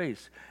his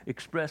grace,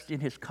 expressed in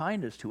his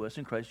kindness to us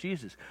in Christ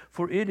Jesus.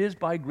 For it is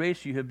by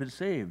grace you have been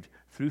saved,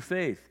 through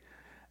faith.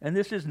 And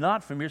this is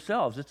not from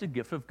yourselves, it's a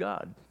gift of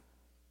God.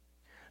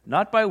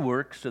 Not by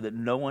works, so that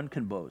no one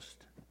can boast.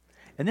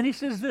 And then he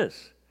says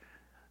this,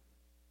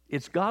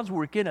 it's God's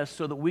work in us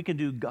so that we can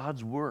do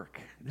God's work.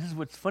 This is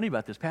what's funny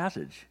about this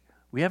passage.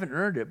 We haven't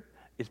earned it.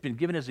 It's been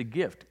given as a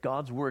gift.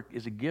 God's work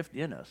is a gift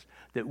in us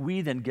that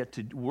we then get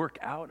to work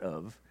out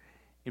of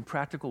in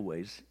practical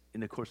ways in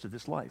the course of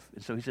this life.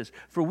 And so he says,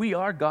 for we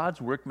are God's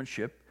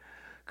workmanship,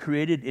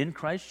 created in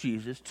Christ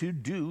Jesus to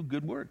do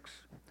good works,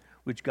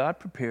 which God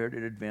prepared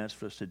in advance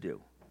for us to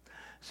do.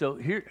 So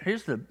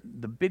here's the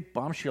big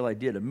bombshell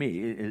idea to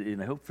me,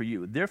 and I hope for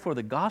you. Therefore,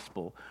 the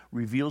gospel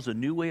reveals a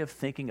new way of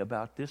thinking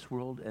about this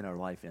world and our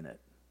life in it.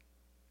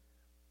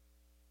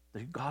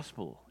 The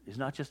gospel is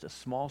not just a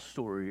small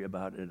story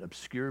about an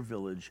obscure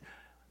village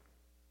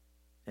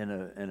and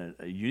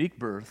a unique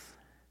birth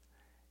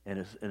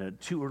and a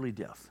too early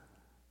death.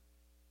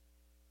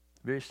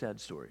 Very sad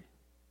story.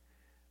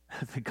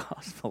 The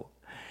gospel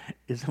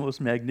is the most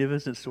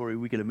magnificent story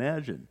we can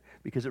imagine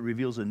because it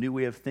reveals a new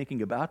way of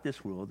thinking about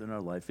this world and our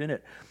life in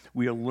it.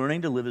 We are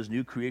learning to live as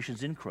new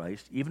creations in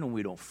Christ even when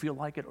we don't feel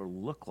like it or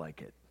look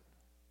like it.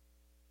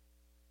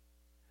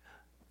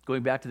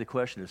 Going back to the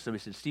question, if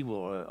somebody said, Steve,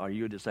 well, are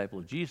you a disciple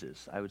of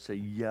Jesus? I would say,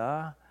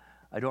 yeah.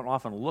 I don't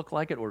often look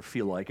like it or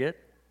feel like it,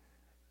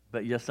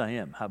 but yes, I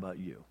am. How about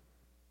you?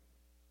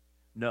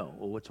 No.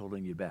 Well, what's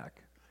holding you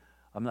back?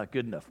 I'm not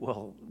good enough.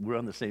 Well, we're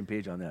on the same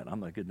page on that.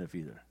 I'm not good enough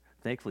either.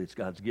 Thankfully, it's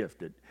God's gift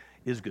that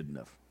is good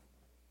enough.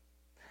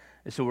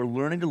 And so we're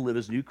learning to live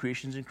as new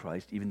creations in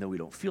Christ, even though we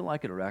don't feel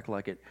like it or act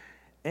like it.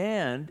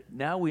 And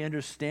now we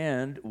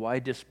understand why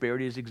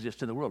disparities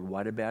exist in the world.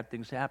 Why do bad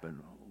things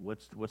happen?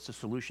 What's the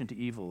solution to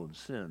evil and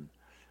sin?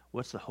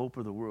 What's the hope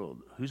of the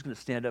world? Who's going to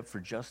stand up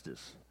for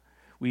justice?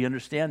 We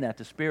understand that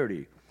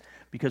disparity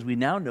because we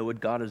now know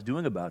what God is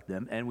doing about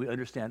them, and we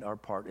understand our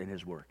part in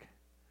his work.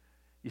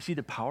 You see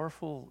the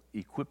powerful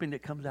equipping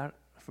that comes out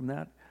from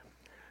that?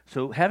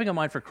 So having a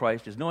mind for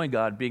Christ is knowing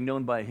God, being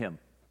known by him.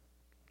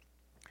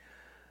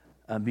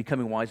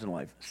 Becoming wise in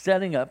life.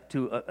 Setting up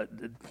to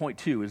point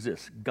 2 is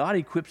this. God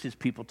equips his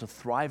people to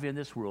thrive in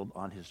this world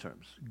on his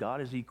terms. God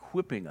is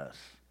equipping us,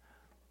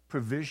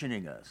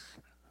 provisioning us,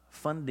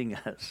 funding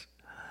us,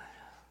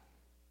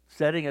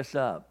 setting us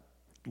up,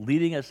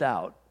 leading us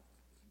out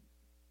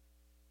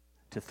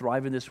to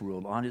thrive in this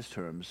world on his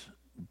terms,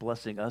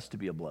 blessing us to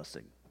be a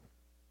blessing.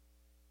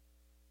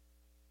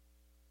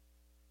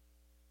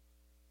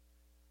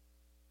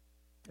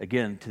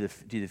 Again, to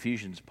the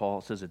Ephesians, Paul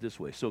says it this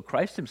way. So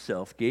Christ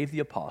himself gave the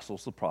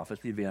apostles, the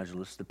prophets, the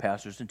evangelists, the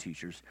pastors and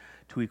teachers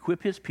to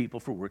equip his people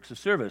for works of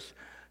service,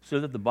 so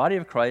that the body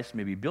of Christ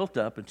may be built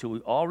up until we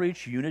all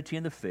reach unity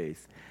in the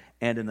faith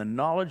and in the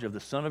knowledge of the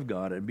Son of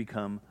God and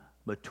become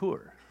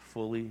mature,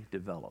 fully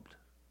developed,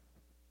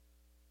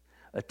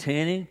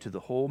 attaining to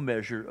the whole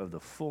measure of the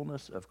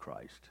fullness of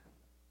Christ.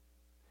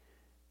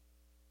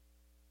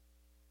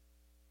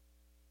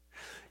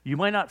 You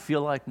might not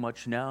feel like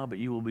much now, but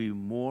you will be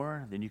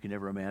more than you can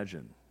ever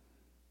imagine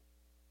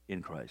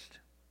in Christ.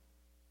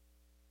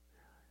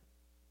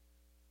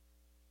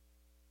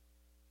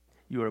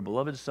 You are a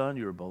beloved son,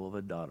 you are a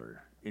beloved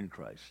daughter in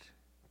Christ.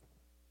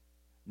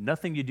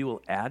 Nothing you do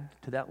will add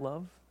to that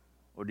love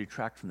or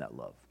detract from that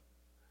love.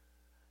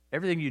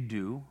 Everything you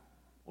do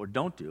or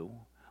don't do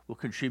will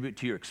contribute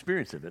to your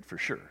experience of it for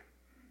sure.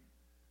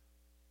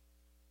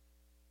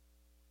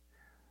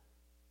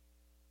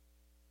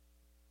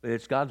 But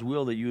it's God's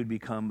will that you would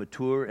become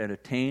mature and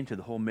attain to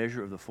the whole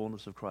measure of the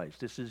fullness of Christ.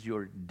 This is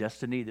your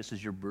destiny. This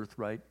is your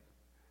birthright.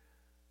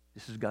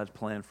 This is God's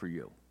plan for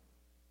you.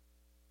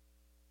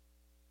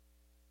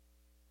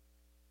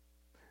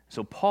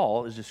 So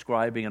Paul is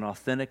describing an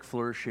authentic,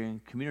 flourishing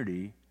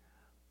community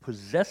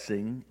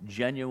possessing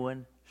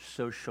genuine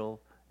social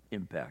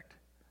impact.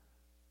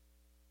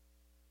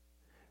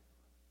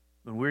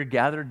 When we're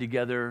gathered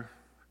together,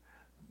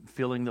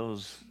 feeling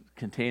those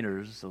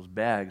containers, those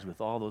bags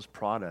with all those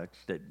products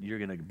that you're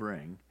going to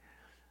bring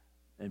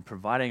and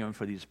providing them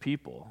for these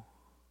people,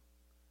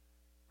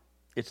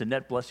 it's a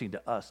net blessing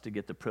to us to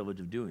get the privilege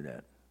of doing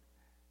that.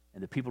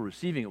 And the people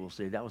receiving it will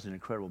say, that was an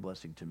incredible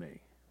blessing to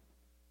me.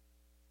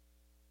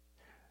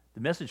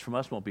 The message from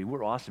us won't be,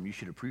 we're awesome, you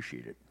should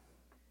appreciate it.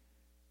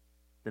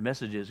 The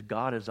message is,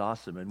 God is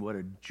awesome, and what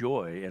a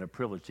joy and a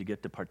privilege to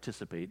get to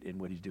participate in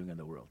what he's doing in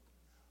the world.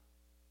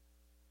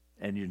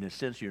 And in a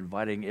sense, you're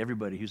inviting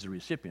everybody who's a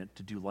recipient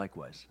to do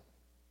likewise.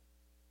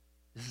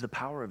 This is the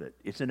power of it.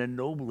 It's an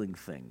ennobling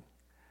thing,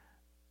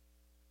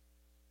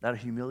 not a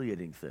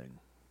humiliating thing.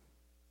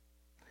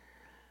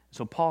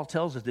 So Paul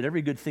tells us that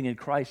every good thing in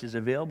Christ is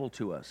available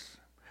to us.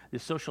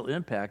 This social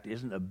impact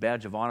isn't a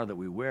badge of honor that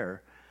we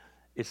wear.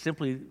 It's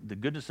simply the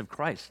goodness of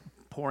Christ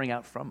pouring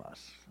out from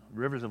us.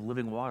 Rivers of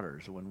living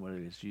waters, what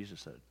it is Jesus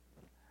said.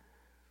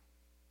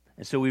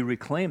 And so we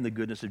reclaim the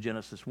goodness of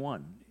Genesis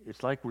 1.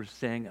 It's like we're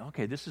saying,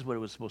 okay, this is what it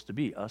was supposed to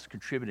be, us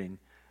contributing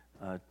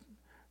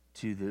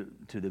to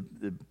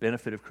the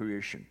benefit of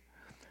creation.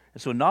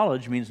 And so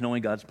knowledge means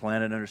knowing God's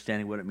plan and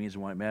understanding what it means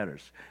and why it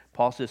matters.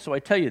 Paul says, so I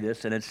tell you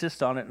this and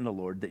insist on it in the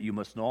Lord, that you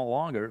must no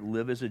longer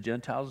live as the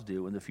Gentiles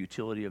do in the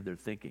futility of their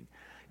thinking.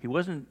 He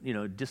wasn't,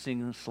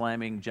 dissing,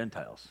 slamming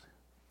Gentiles.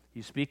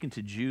 He's speaking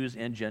to Jews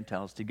and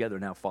Gentiles together,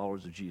 now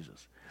followers of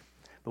Jesus.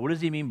 But what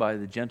does he mean by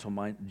the Gentile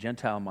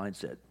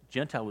mindset?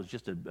 Gentile was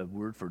just a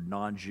word for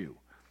non-Jew.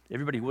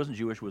 Everybody who wasn't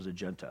Jewish was a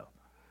Gentile.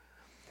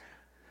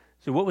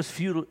 So what was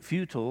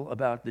futile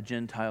about the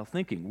Gentile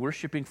thinking?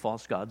 Worshipping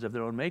false gods of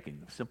their own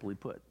making, simply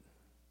put.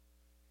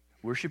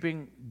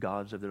 Worshipping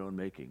gods of their own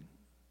making.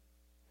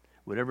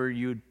 Whatever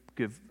you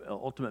give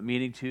ultimate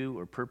meaning to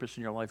or purpose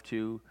in your life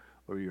to,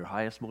 or your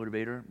highest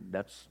motivator,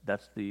 that's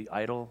the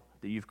idol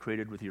that you've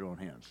created with your own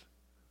hands.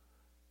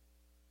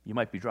 You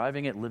might be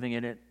driving it, living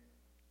in it,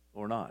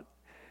 or not.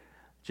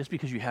 Just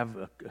because you have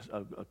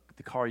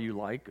the car you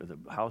like, or the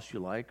house you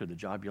like, or the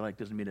job you like,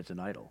 doesn't mean it's an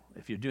idol.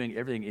 If you're doing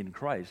everything in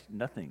Christ,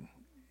 nothing.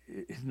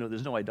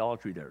 There's no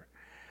idolatry there.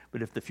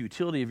 But if the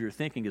futility of your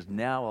thinking is,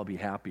 now I'll be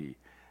happy,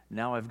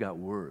 now I've got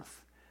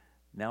worth,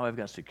 now I've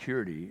got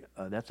security,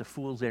 that's a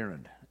fool's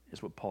errand,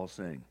 is what Paul's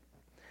saying.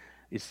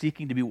 It's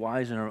seeking to be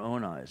wise in our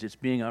own eyes. It's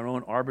being our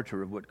own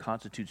arbiter of what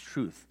constitutes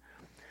truth.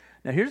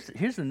 Now,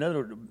 here's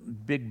another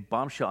big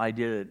bombshell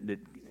idea that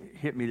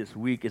hit me this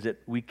week, is that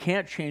we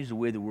can't change the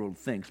way the world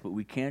thinks, but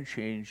we can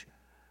change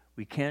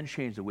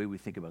the way we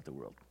think about the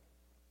world.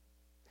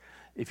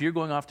 If you're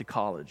going off to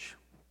college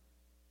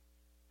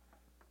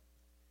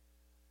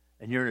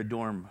and you're in a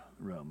dorm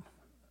room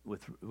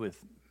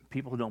with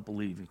people who don't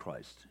believe in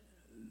Christ,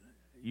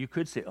 you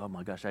could say, oh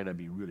my gosh, I gotta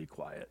be really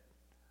quiet.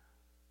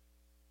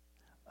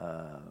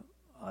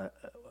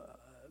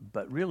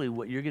 But really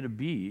what you're going to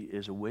be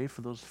is a way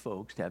for those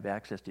folks to have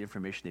access to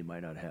information they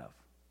might not have.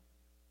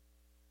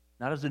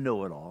 Not as a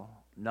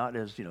know-it-all, not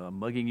as, I'm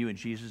mugging you in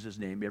Jesus'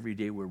 name, every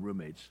day we're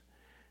roommates,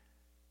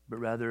 but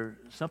rather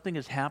something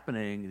is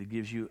happening that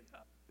gives you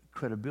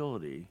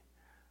credibility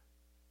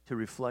to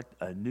reflect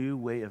a new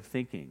way of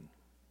thinking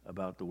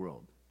about the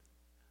world.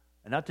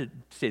 And not to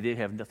say they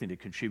have nothing to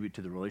contribute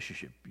to the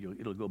relationship.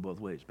 It'll go both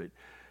ways, but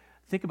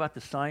think about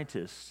the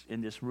scientists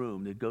in this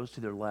room that goes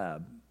to their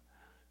lab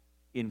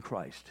in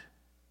Christ.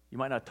 You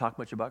might not talk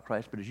much about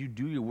Christ, but as you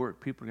do your work,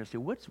 people are going to say,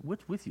 what's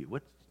with you?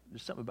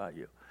 There's something about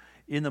you.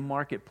 In the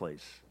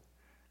marketplace,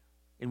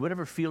 in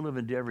whatever field of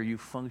endeavor you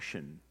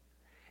function,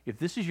 if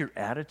this is your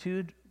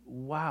attitude,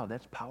 wow,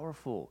 that's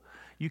powerful.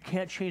 You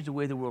can't change the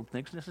way the world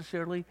thinks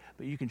necessarily,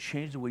 but you can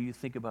change the way you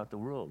think about the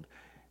world.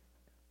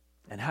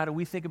 And how do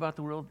we think about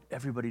the world?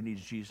 Everybody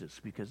needs Jesus,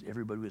 because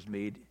everybody was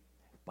made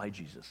by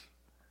Jesus.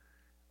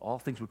 All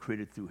things were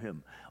created through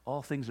him.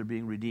 All things are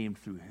being redeemed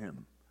through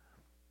him.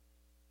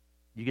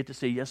 You get to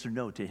say yes or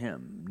no to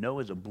him. No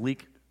is a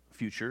bleak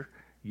future.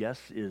 Yes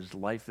is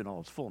life in all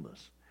its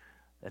fullness.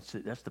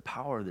 That's the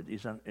power that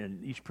is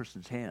in each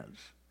person's hands.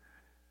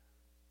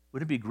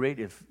 Wouldn't it be great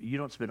if you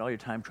don't spend all your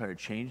time trying to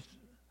change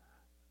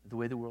the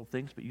way the world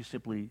thinks, but you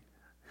simply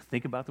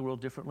think about the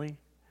world differently?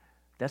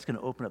 That's going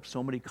to open up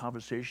so many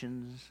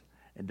conversations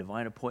and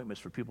divine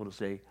appointments for people to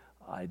say,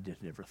 I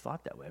just never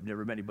thought that way. I've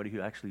never met anybody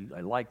who actually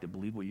I like to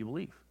believe what you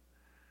believe,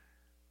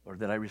 or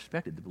that I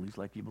respected that believes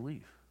like you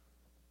believe.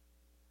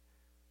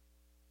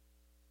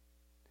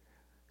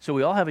 So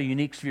we all have a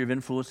unique sphere of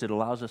influence that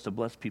allows us to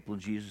bless people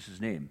in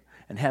Jesus' name.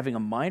 And having a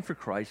mind for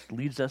Christ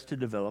leads us to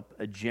develop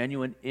a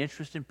genuine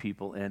interest in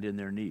people and in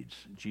their needs.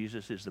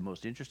 Jesus is the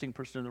most interesting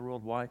person in the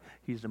world. Why?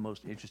 He's the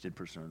most interested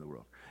person in the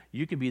world.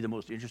 You can be the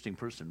most interesting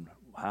person.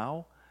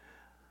 How?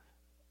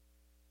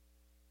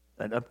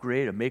 An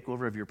upgrade, a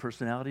makeover of your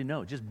personality?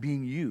 No, just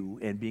being you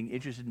and being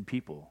interested in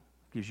people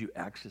gives you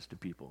access to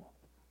people.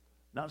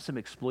 Not in some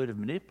exploitive,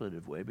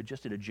 manipulative way, but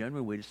just in a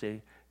genuine way to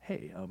say,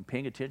 hey, I'm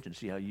paying attention to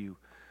see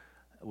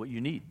what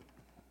you need,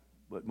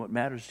 what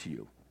matters to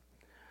you.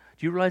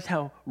 Do you realize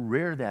how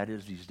rare that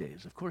is these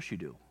days? Of course you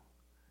do.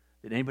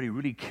 That anybody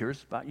really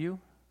cares about you?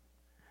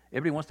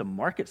 Everybody wants to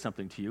market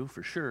something to you,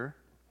 for sure.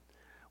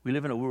 We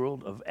live in a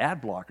world of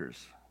ad blockers.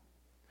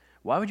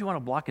 Why would you want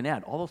to block an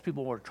ad? All those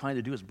people are trying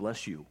to do is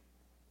bless you.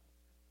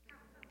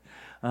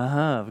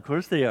 Of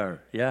course they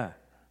are. Yeah,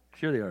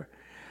 sure they are.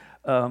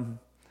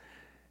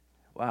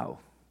 Wow.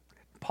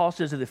 Paul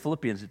says to the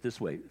Philippians it this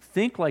way: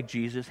 think like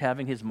Jesus,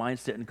 having his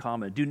mindset in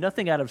common. Do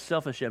nothing out of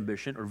selfish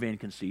ambition or vain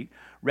conceit.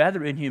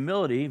 Rather, in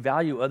humility,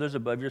 value others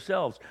above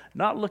yourselves,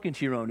 not looking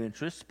to your own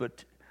interests,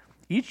 but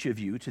each of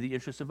you to the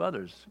interests of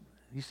others.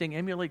 He's saying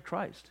emulate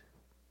Christ.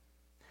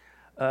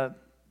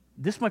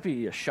 This might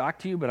be a shock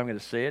to you, but I'm going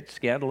to say it,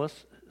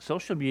 scandalous.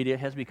 Social media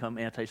has become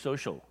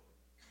antisocial.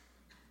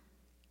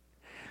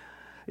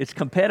 It's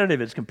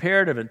competitive, it's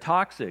comparative, and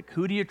toxic.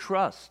 Who do you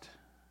trust?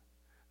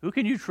 Who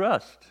can you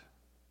trust?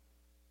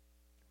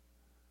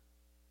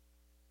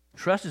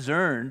 Trust is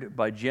earned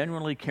by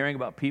genuinely caring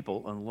about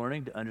people and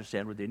learning to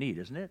understand what they need,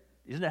 isn't it?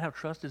 Isn't that how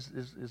trust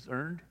is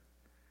earned?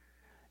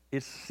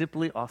 It's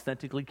simply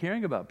authentically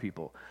caring about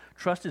people.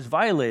 Trust is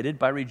violated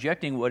by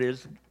rejecting what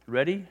is,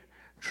 ready,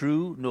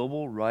 true,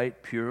 noble,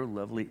 right, pure,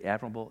 lovely,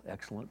 admirable,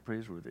 excellent,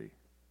 praiseworthy.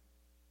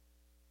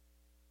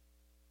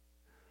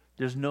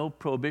 There's no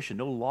prohibition,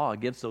 no law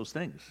against those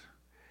things.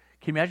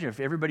 Can you imagine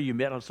if everybody you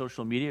met on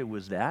social media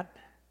was that?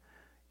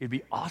 It'd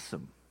be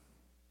awesome.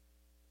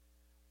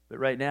 But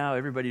right now,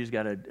 everybody who's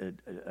got a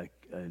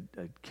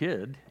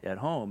kid at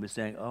home is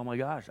saying, oh my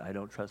gosh, I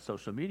don't trust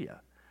social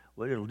media.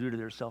 What it'll do to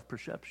their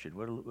self-perception,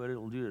 what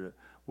it'll do to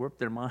warp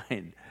their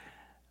mind,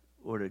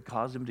 or to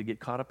cause them to get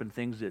caught up in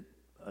things that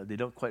they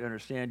don't quite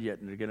understand yet,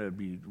 and they're going to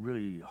be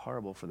really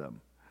horrible for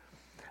them.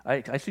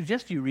 I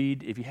suggest you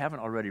read, if you haven't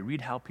already,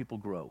 read How People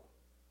Grow.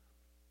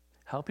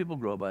 How People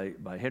Grow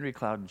by Henry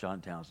Cloud and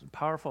John Townsend.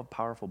 Powerful,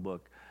 powerful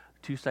book.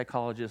 Two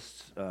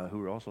psychologists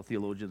who are also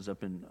theologians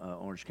up in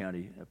Orange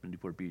County, up in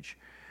Newport Beach.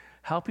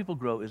 How People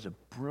Grow is a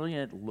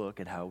brilliant look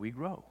at how we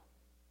grow.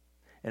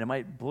 And it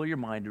might blow your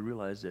mind to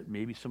realize that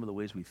maybe some of the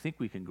ways we think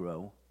we can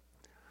grow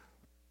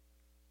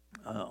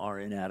are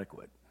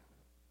inadequate.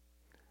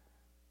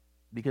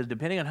 Because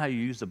depending on how you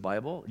use the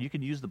Bible, you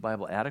can use the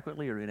Bible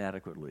adequately or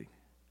inadequately.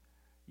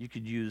 You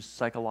could use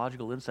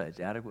psychological insights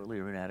adequately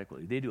or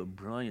inadequately. They do a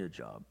brilliant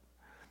job.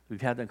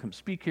 We've had them come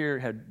speak here,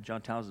 had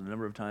John Townsend a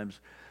number of times.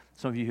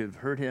 Some of you have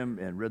heard him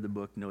and read the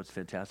book, know it's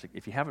fantastic.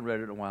 If you haven't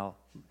read it in a while,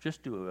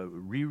 just do a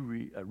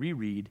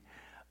reread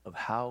of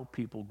How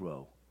People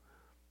Grow.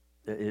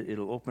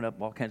 It'll open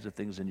up all kinds of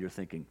things in your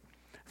thinking.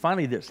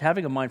 Finally, this,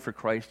 having a mind for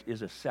Christ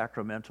is a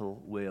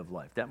sacramental way of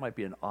life. That might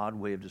be an odd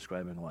way of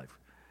describing life,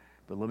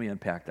 but let me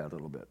unpack that a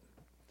little bit.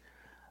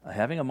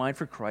 Having a mind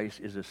for Christ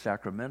is a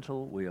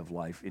sacramental way of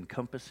life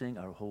encompassing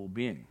our whole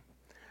being.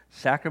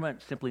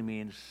 Sacrament simply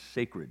means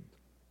sacred.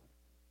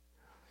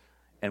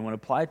 And when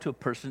applied to a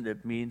person,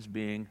 it means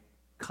being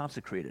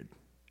consecrated.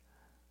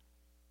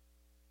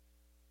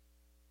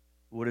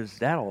 What is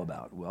that all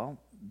about? Well,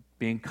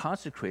 being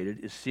consecrated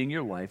is seeing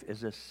your life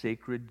as a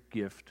sacred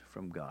gift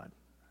from God,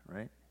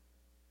 right?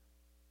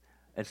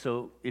 And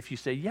so if you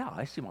say, yeah,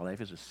 I see my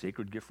life as a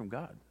sacred gift from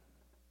God.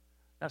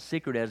 Not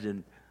sacred as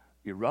in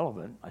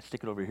irrelevant. I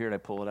stick it over here and I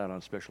pull it out on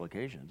special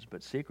occasions.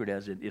 But sacred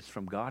as in it's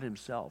from God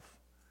himself.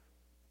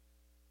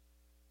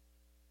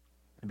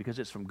 And because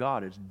it's from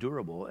God, it's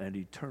durable and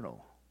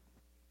eternal.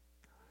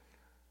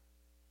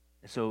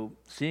 So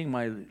seeing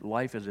my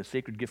life as a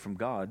sacred gift from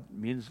God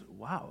means,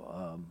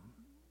 wow,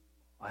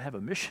 I have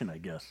a mission, I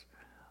guess.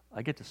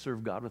 I get to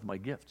serve God with my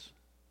gifts.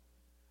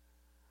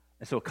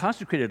 And so a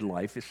consecrated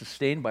life is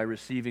sustained by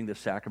receiving the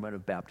sacrament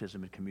of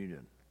baptism and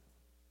communion.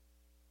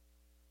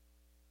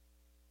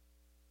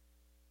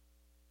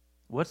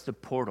 What's the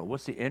portal?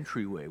 What's the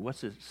entryway? What's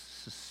the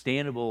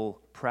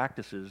sustainable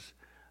practices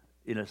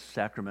in a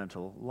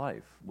sacramental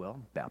life?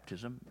 Well,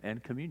 baptism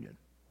and communion.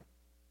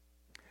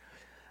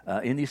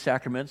 In these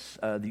sacraments,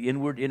 the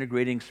inward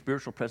integrating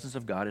spiritual presence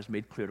of God is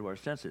made clear to our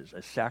senses.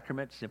 A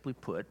sacrament, simply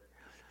put,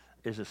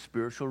 is a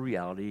spiritual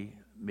reality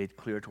made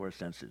clear to our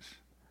senses.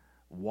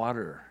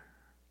 Water,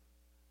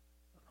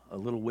 a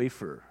little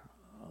wafer,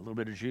 a little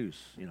bit of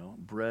juice,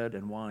 bread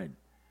and wine.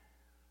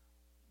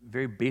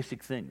 Very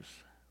basic things.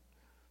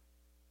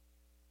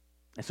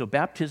 And so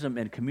baptism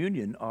and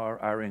communion are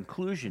our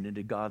inclusion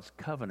into God's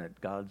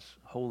covenant, God's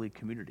holy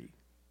community.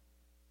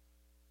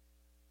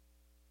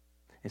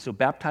 And so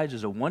baptized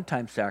is a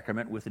one-time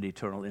sacrament with an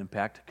eternal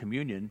impact.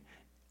 Communion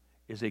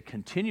is a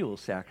continual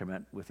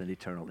sacrament with an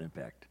eternal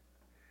impact.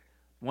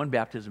 One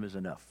baptism is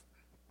enough.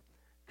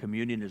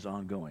 Communion is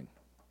ongoing.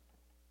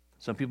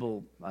 Some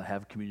people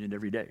have communion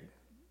every day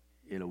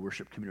in a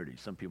worship community.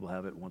 Some people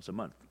have it once a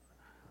month.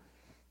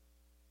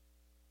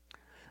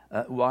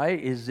 Why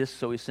is this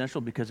so essential?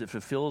 Because it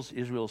fulfills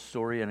Israel's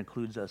story and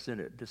includes us in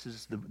it. This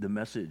is the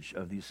message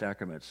of these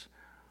sacraments.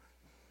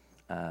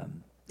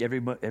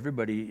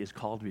 Everybody is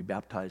called to be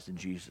baptized in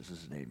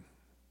Jesus' name.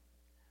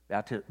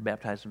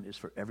 Baptism is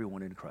for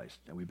everyone in Christ.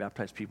 And we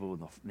baptize people in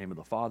the name of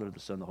the Father, the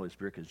Son, and the Holy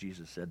Spirit, because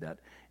Jesus said that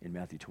in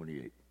Matthew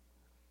 28.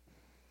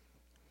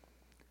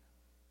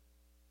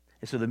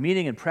 And so the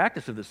meaning and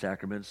practice of the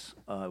sacraments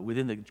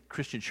within the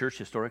Christian church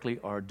historically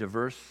are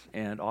diverse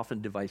and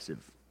often divisive.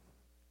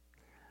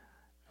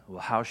 Well,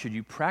 how should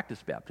you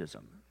practice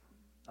baptism?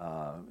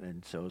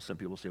 And so some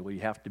people say, well,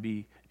 you have to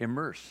be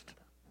immersed.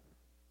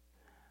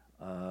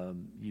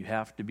 You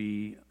have to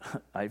be,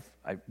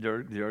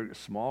 there are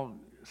small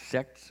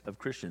sects of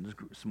Christians,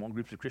 small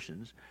groups of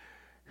Christians,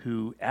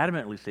 who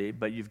adamantly say,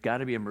 but you've got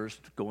to be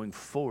immersed going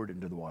forward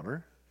into the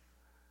water.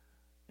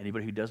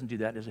 Anybody who doesn't do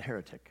that is a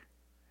heretic.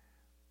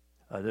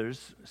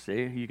 Others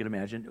say, you can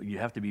imagine, you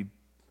have to be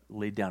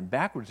laid down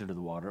backwards into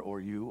the water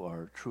or you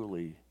are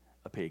truly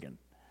a pagan.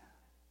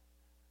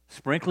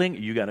 Sprinkling,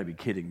 you got to be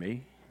kidding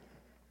me.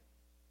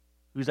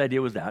 Whose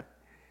idea was that?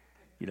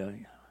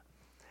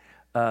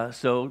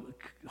 So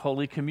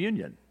Holy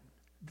Communion.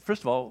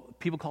 First of all,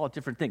 people call it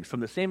different things. From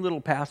the same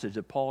little passage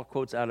that Paul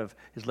quotes out of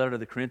his letter to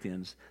the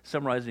Corinthians,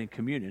 summarizing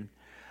communion,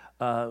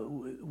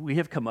 we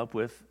have come up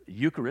with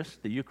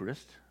Eucharist, the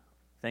Eucharist,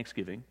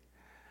 Thanksgiving,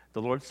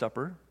 the Lord's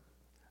Supper,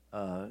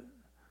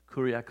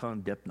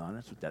 Kuriakon Depnon,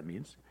 that's what that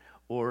means,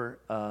 or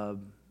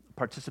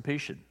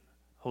participation,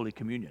 Holy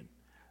Communion,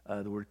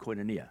 the word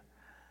koinonia,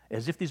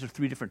 as if these are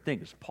three different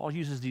things. Paul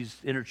uses these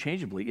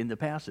interchangeably in the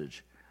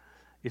passage.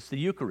 It's the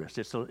Eucharist,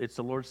 it's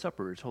the Lord's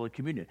Supper, it's Holy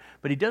Communion.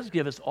 But he does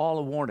give us all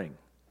a warning,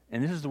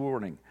 and this is the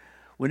warning.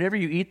 Whenever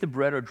you eat the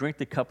bread or drink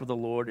the cup of the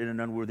Lord in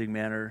an unworthy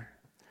manner,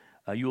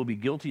 you will be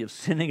guilty of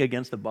sinning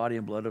against the body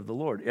and blood of the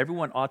Lord.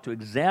 Everyone ought to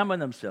examine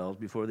themselves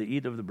before they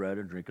eat of the bread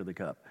and drink of the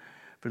cup.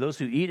 For those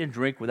who eat and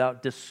drink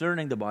without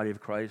discerning the body of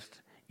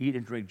Christ, eat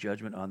and drink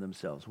judgment on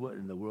themselves. What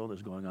in the world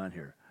is going on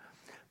here?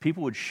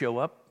 People would show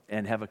up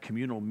and have a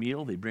communal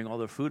meal. They bring all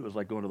their food. It was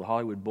like going to the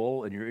Hollywood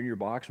Bowl, and you're in your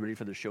box ready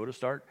for the show to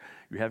start.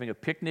 You're having a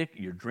picnic.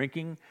 You're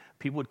drinking.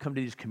 People would come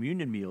to these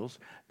communion meals.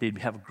 They'd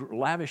have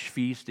lavish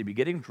feasts. They'd be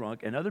getting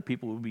drunk, and other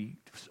people would be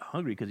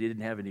hungry because they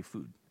didn't have any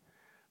food.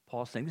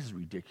 Paul's saying, this is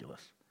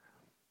ridiculous.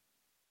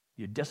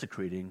 You're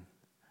desecrating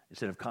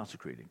instead of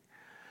consecrating.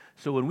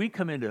 So when we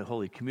come into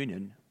Holy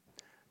Communion,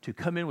 to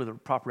come in with a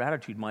proper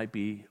attitude might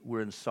be,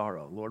 we're in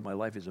sorrow. Lord, my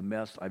life is a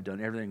mess. I've done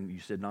everything you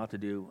said not to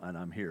do, and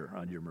I'm here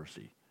on your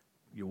mercy.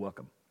 You're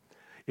welcome.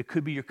 It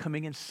could be you're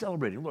coming in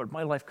celebrating. Lord,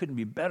 my life couldn't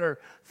be better.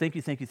 Thank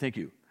you, thank you, thank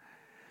you.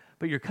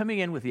 But you're coming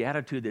in with the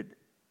attitude that,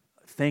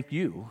 thank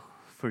you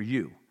for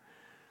you.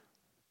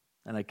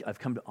 And I've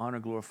come to honor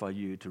and glorify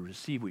you, to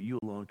receive what you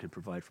alone can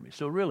provide for me.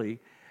 So really,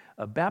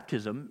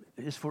 baptism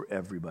is for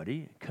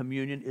everybody.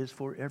 Communion is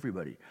for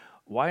everybody.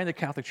 Why in the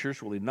Catholic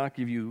Church will they not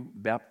give you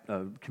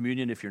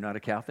communion if you're not a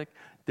Catholic?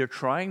 They're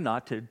trying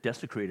not to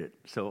desecrate it.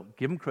 So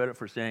give them credit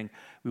for saying,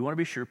 we want to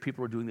be sure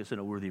people are doing this in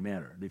a worthy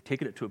manner. They've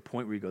taken it to a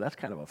point where you go, that's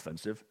kind of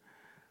offensive.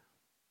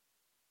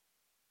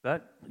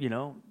 But,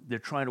 they're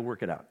trying to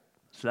work it out.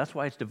 So that's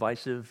why it's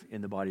divisive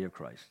in the body of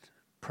Christ.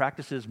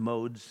 Practices,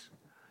 modes,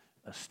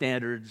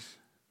 standards.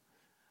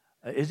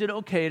 Is it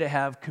okay to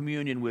have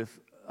communion with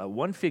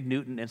 1 fig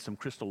Newton and some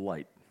Crystal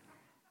Light?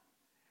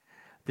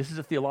 This is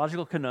a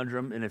theological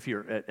conundrum, and if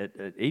you're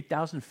at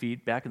 8,000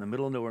 feet back in the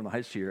middle of nowhere in the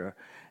High Sierra,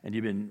 and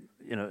you've been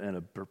in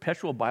a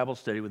perpetual Bible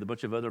study with a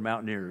bunch of other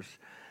mountaineers,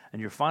 and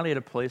you're finally at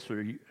a place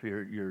where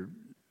you're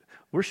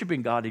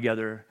worshiping God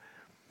together,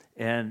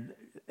 and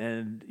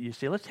you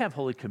say, let's have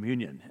Holy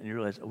Communion, and you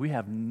realize, we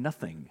have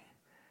nothing.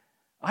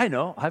 I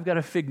know, I've got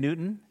a fig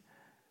Newton.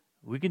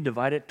 We can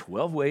divide it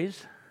 12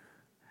 ways,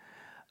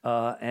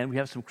 and we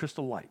have some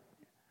Crystal Light.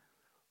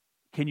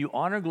 Can you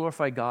honor and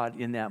glorify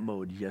God in that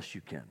mode? Yes, you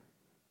can.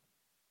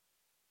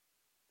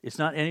 It's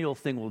not any old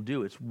thing we'll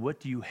do. It's what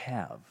do you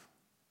have?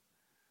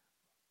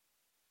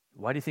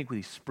 Why do you think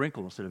we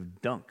sprinkle instead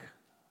of dunk?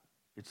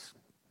 It's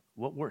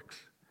what works.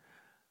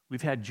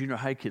 We've had junior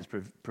high kids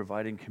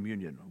providing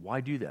communion. Why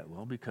do that?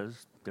 Well,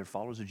 because they're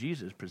followers of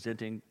Jesus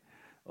presenting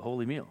a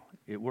holy meal.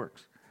 It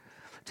works.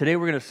 Today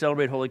we're going to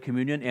celebrate Holy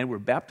Communion, and we're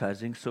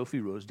baptizing Sophie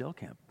Rose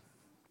Delcamp.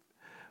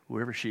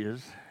 Wherever she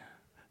is.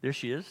 There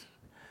she is.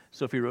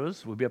 Sophie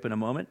Rose will be up in a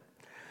moment.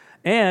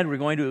 And we're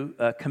going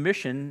to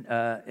commission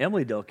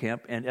Emily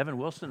Delcamp and Evan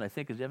Wilson. I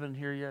think, is Evan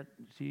here yet?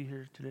 Is he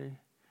here today?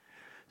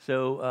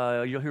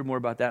 So you'll hear more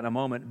about that in a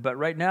moment. But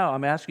right now,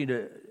 I'm asking you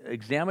to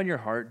examine your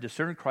heart,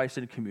 discern Christ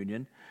in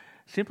communion,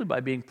 simply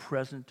by being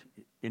present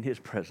in his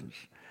presence.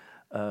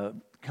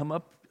 Come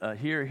up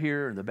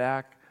here in the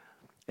back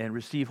and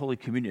receive Holy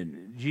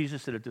Communion.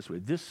 Jesus said it this way,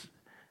 this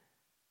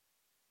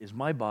is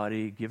my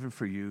body given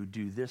for you.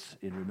 Do this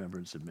in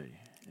remembrance of me.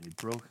 And he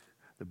broke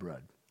the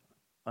bread,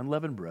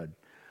 unleavened bread.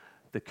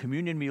 The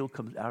communion meal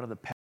comes out of the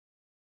Passover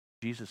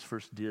Jesus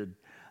first did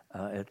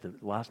at the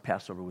last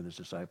Passover with his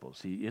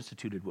disciples. He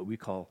instituted what we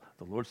call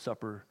the Lord's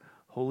Supper,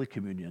 Holy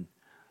Communion,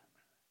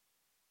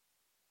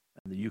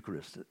 and the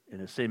Eucharist. In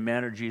the same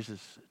manner,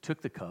 Jesus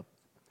took the cup,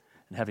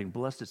 and having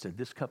blessed it, said,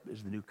 this cup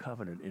is the new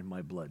covenant in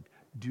my blood.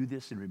 Do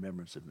this in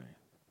remembrance of me.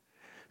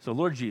 So,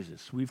 Lord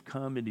Jesus, we've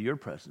come into your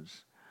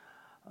presence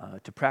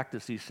to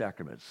practice these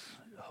sacraments,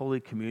 Holy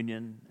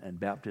Communion and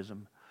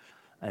baptism,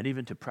 and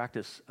even to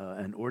practice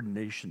an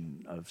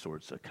ordination of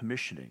sorts, a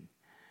commissioning.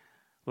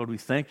 Lord, we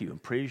thank you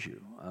and praise you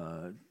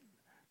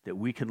that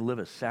we can live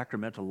a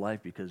sacramental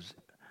life because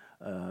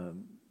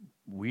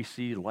we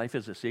see life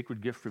as a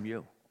sacred gift from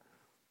you.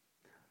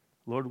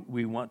 Lord,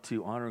 we want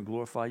to honor and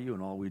glorify you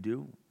in all we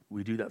do.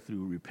 We do that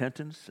through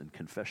repentance and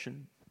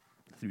confession,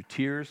 through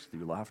tears,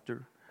 through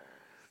laughter,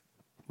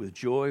 with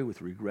joy,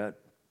 with regret.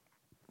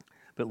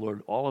 But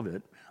Lord, all of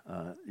it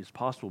is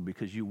possible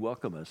because you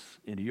welcome us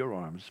into your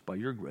arms by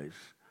your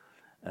grace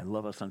and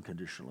love us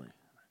unconditionally.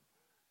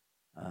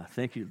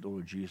 Thank you,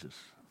 Lord Jesus,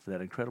 for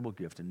that incredible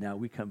gift. And now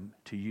we come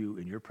to you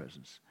in your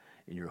presence,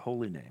 in your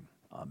holy name.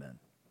 Amen.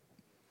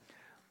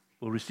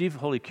 We'll receive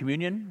Holy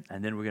Communion,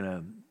 and then we're going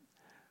to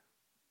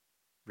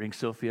bring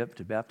Sophie up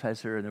to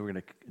baptize her, and then we're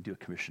going to do a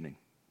commissioning.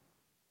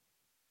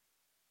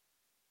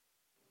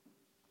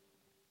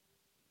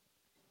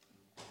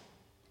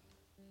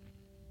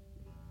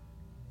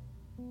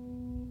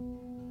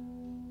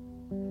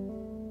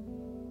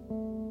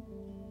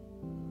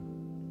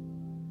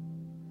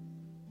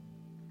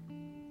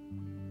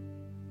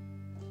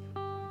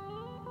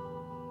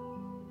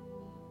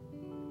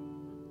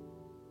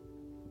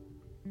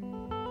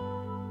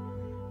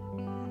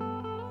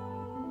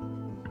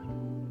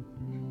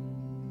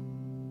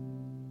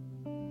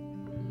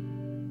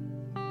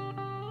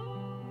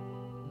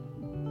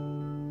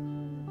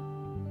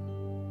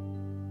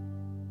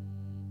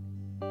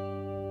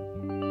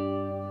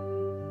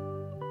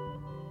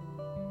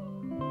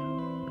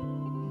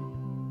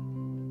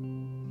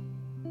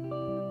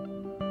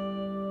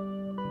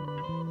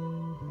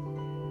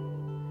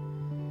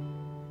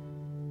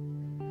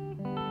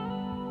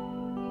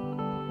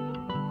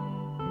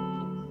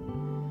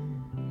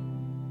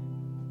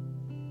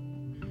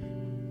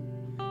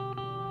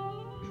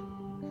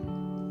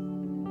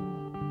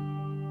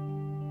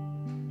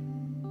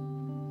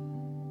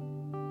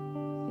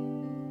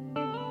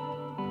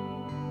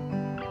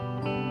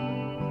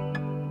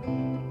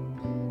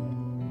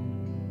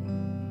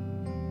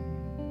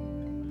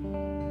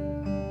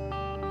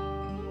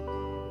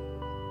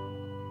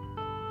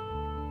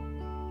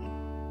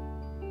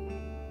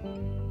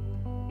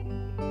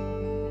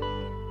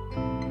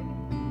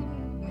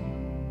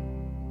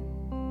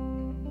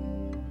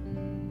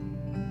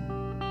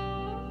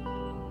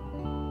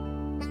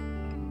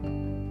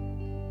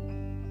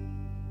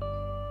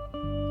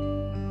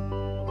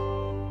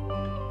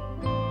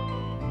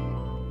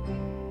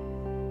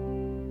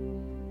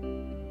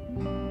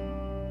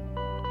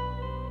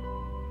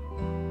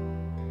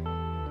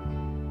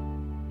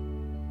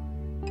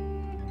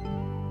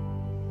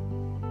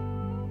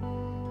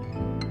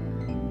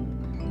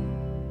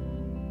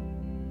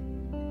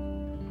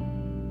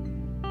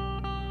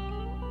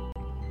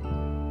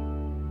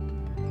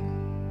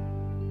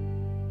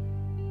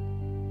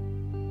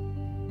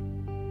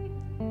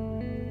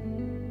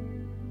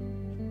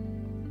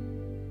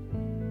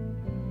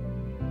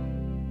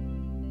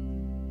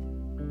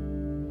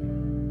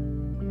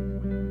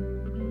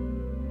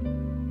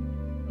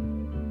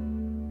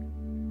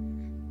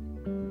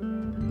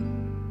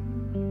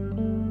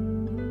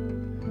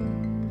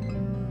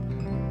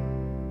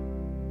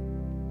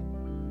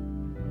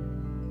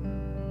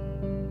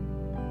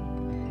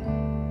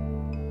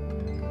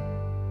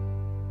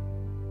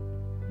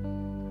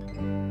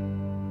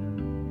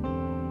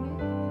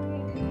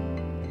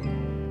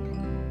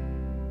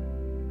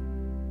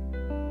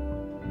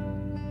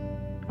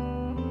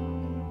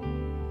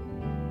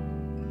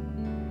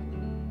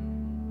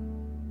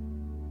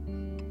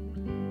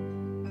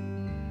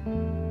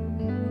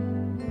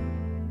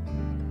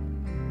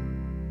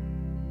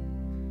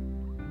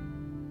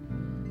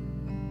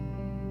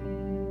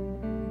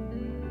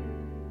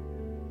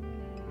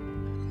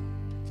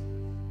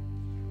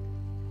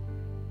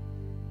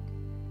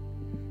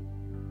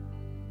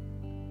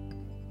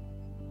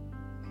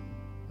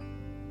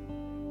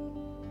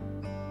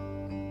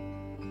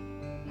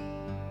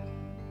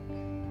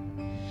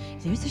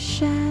 There's a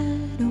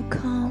shadow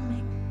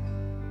coming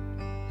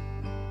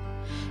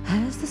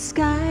as the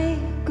sky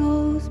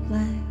goes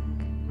black.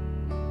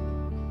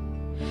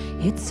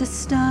 It's a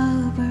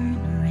stubborn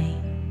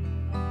rain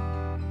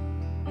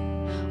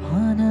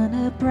on a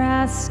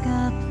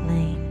Nebraska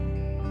plain.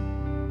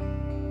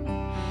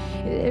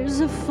 There's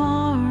a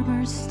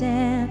farmer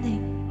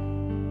standing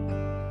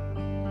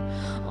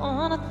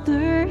on a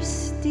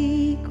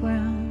thirsty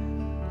ground.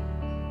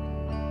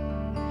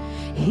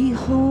 He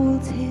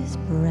holds his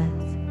breath.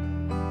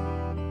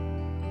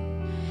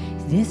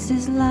 This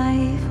is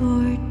life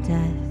or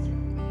death.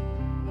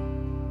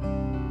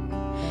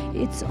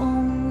 It's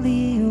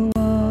only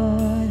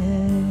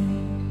water.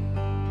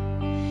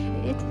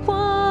 It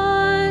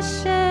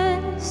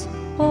washes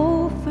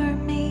over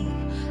me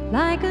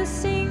like a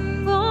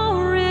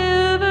single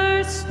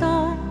river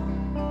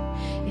stone.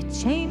 It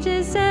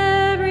changes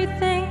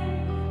everything,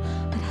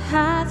 but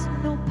has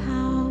no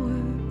power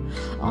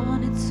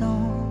on its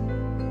own.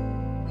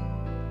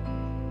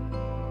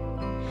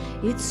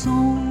 It's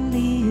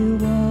only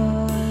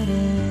water.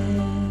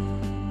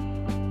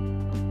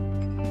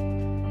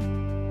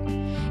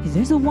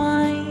 There's a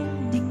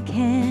winding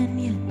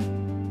canyon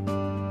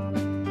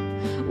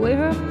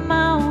where a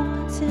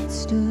mountain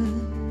stood,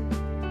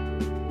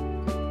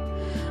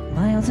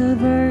 miles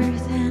of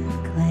earth and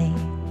clay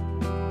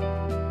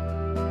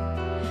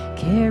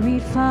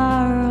carried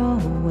far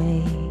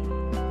away.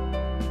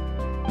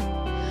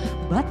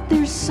 But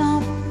there's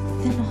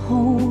something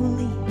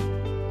holy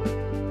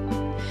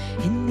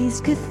These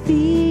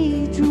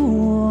cathedral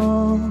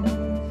walls,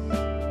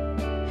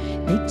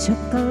 they took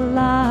a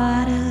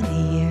lot of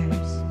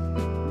years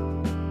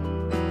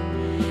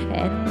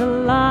and a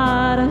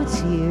lot of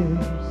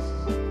tears.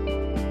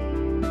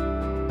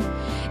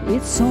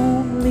 It's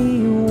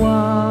only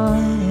water,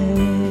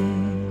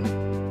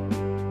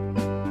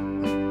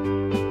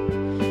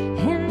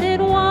 and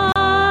it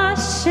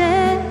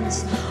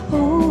washes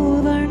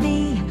over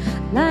me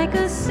like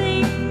a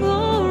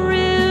single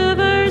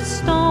river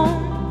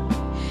stone.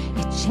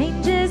 It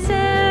changes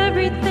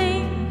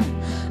everything,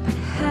 but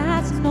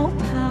has no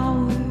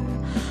power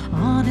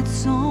on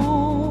its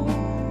own.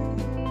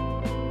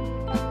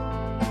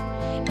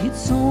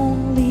 It's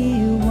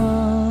only water.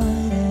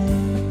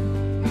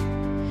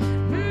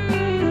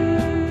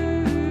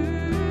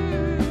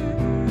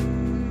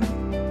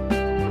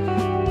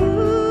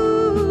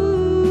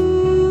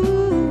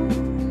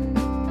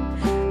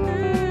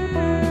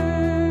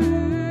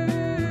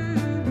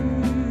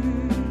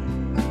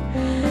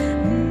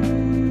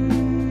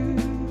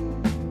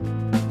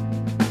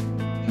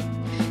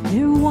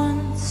 There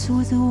once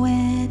was a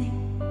wedding.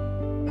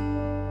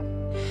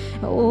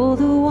 All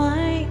the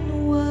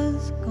wine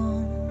was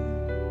gone.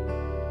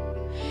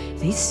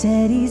 They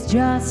said he's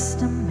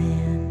just a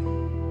man.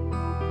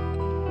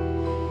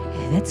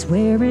 That's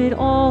where it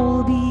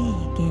all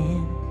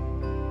began.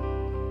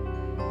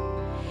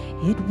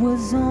 It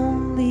was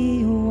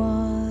only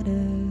water.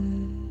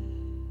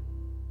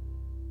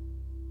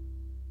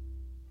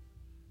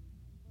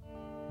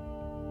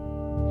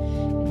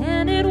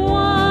 And it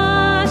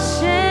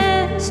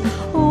washes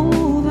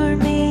over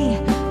me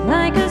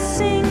like a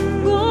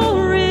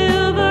single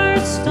river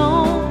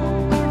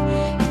stone.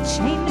 It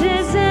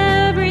changes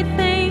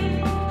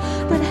everything,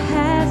 but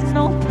has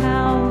no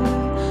power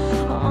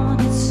on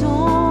its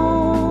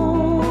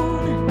own.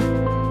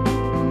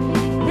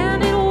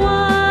 And it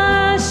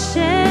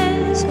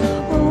washes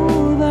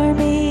over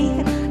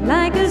me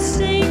like a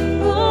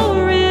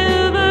single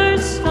river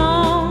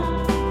stone.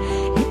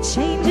 It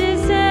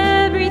changes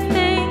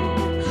everything,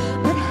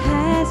 but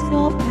has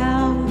no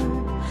power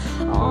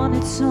on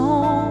its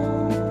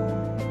own.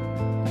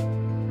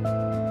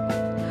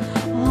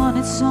 On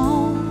its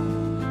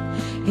own,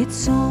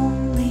 it's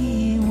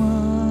only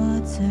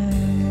water.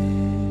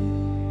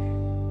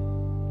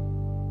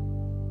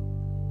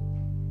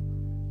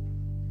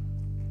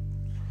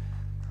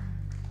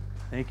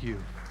 Thank you.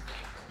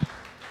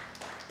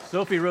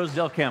 Sophie Rose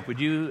Delcamp, would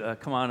you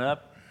come on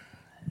up?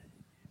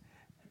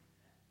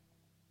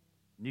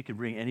 You can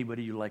bring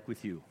anybody you like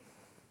with you.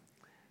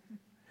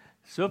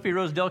 Sophie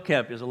Rose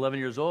Delcamp is 11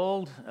 years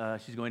old.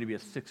 She's going to be a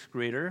sixth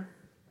grader.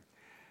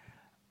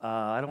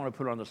 I don't want to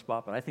put her on the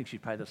spot, but I think she's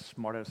probably the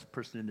smartest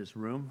person in this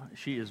room.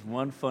 She is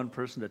one fun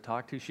person to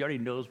talk to. She already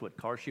knows what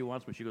car she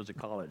wants when she goes to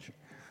college.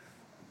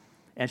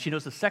 And she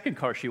knows the second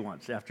car she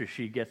wants after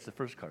she gets the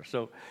first car.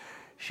 So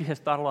she has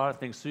thought a lot of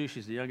things through.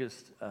 She's the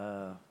youngest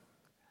of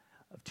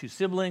two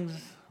siblings.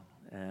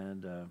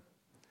 And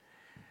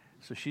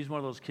so she's one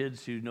of those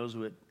kids who knows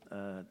what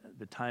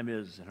the time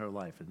is in her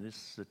life. And this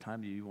is the time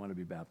that you want to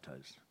be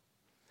baptized.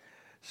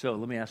 So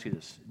let me ask you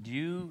this. Do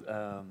you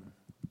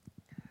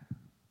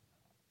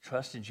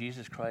trust in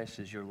Jesus Christ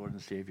as your Lord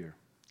and Savior?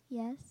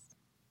 Yes.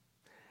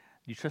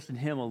 Do you trust in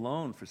Him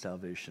alone for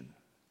salvation?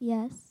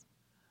 Yes.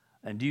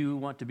 And do you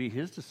want to be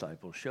His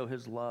disciple, show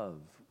His love,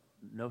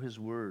 know His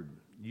word,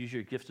 use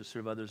your gift to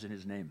serve others in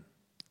His name?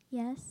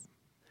 Yes.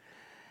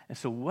 And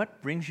so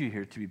what brings you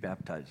here to be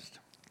baptized?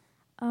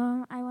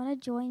 I want to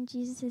join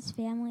Jesus'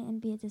 family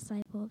and be a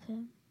disciple of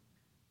him.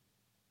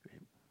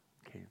 Great.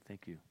 Okay,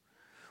 thank you.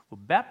 Well,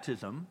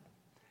 baptism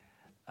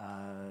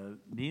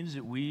means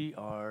that we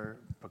are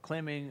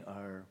proclaiming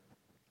our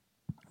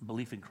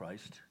belief in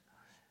Christ.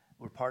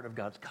 We're part of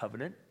God's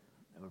covenant,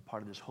 and we're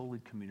part of this holy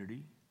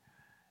community.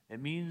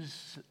 It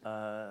means,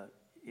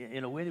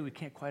 in a way that we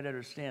can't quite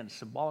understand,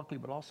 symbolically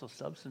but also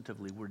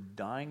substantively, we're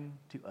dying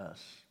to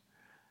us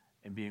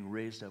and being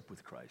raised up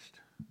with Christ.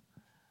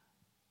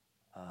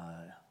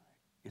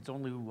 It's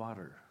only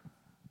water,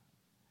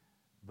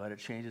 but it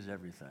changes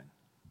everything.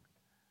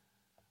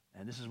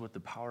 And this is what the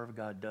power of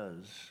God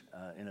does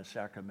in a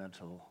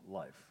sacramental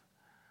life.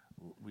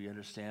 We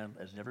understand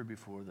as never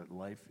before that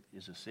life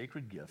is a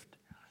sacred gift,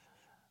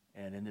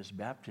 and in this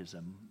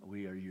baptism,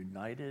 we are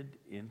united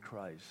in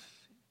Christ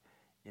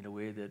in a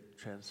way that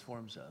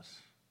transforms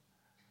us.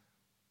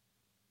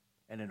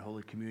 And in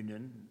Holy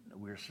Communion,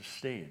 we're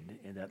sustained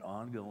in that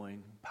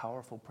ongoing,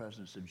 powerful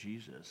presence of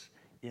Jesus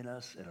in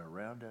us and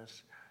around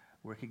us,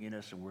 working in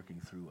us and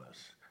working through us.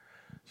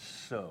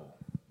 So,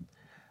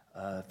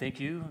 thank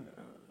you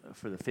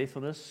for the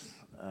faithfulness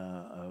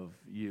of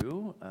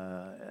you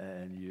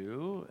and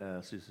you,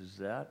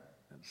 Suzette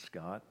and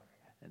Scott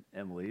and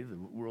Emily, the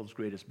world's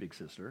greatest big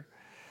sister,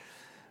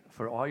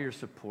 for all your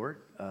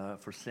support,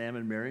 for Sam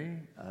and Mary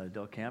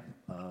Delcamp,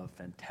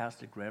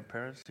 fantastic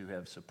grandparents who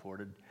have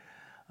supported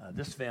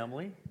this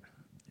family,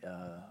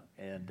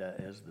 and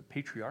as the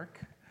patriarch,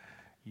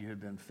 you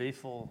have been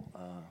faithful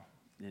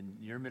in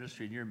your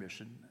ministry and your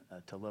mission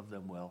to love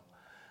them well.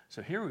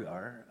 So here we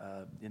are,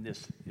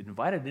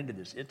 invited into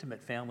this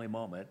intimate family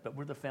moment, but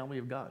we're the family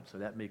of God, so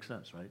that makes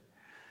sense, right?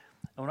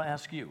 I want to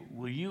ask you,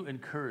 will you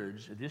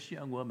encourage this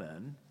young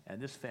woman and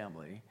this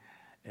family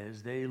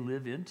as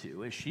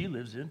she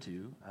lives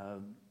into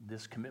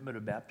this commitment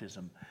of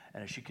baptism,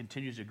 and as she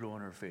continues to grow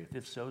in her faith?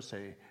 If so,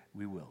 say,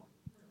 we will.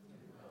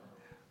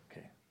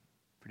 Okay,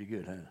 pretty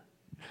good, huh?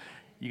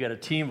 You got a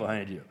team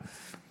behind you.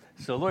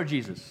 So, Lord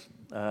Jesus,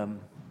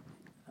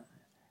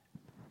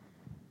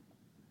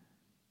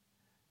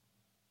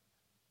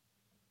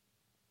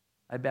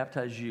 I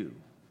baptize you,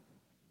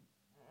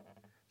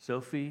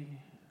 Sophie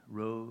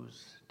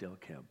Rose Del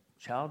Kemp,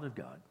 child of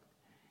God,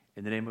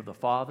 in the name of the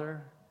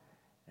Father,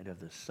 and of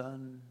the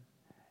Son,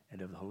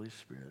 and of the Holy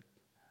Spirit.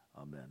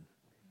 Amen.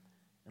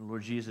 And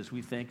Lord Jesus,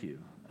 we thank you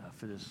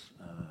for this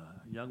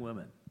young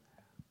woman,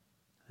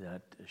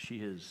 that she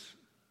has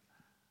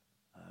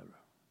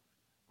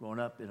grown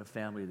up in a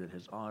family that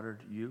has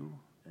honored you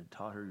and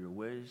taught her your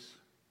ways.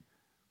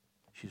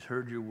 She's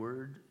heard your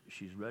word.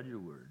 She's read your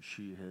word.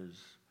 She has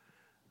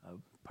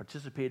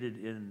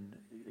participated in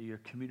your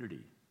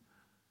community.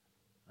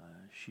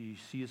 She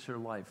sees her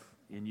life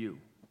in you.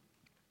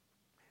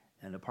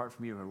 And apart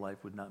from you, her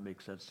life would not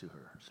make sense to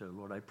her. So,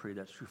 Lord, I pray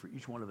that's true for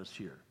each one of us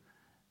here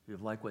who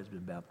have likewise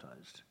been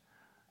baptized,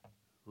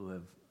 who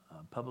have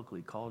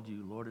publicly called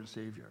you Lord and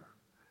Savior,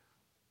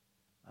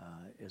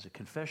 as a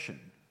confession,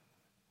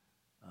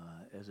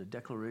 as a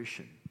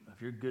declaration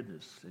of your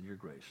goodness and your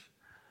grace.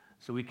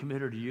 So we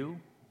commit her to you.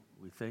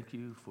 We thank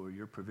you for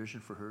your provision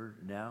for her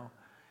now,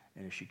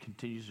 and as she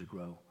continues to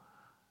grow,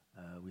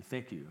 we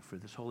thank you for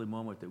this holy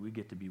moment that we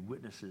get to be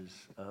witnesses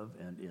of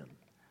and in.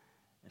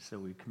 And so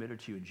we commit her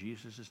to you in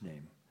Jesus'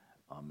 name.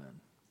 Amen.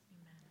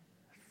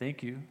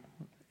 Thank you.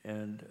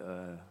 And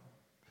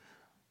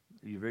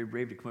you're very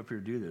brave to come up here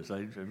and do this.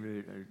 I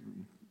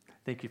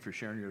thank you for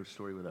sharing your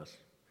story with us.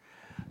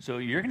 So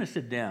you're going to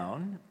sit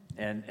down,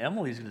 and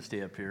Emily's going to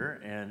stay up here,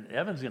 and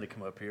Evan's going to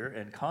come up here,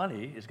 and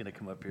Connie is going to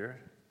come up here,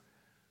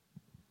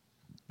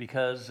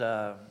 because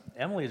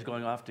Emily is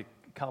going off to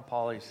Cal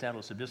Poly San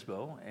Luis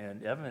Obispo,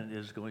 and Evan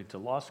is going to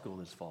law school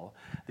this fall.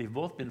 They've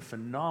both been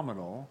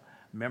phenomenal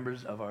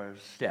members of our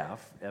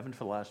staff, Evan for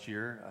the last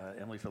year,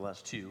 Emily for the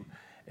last 2,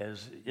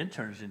 as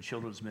interns in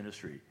children's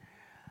ministry.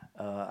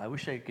 I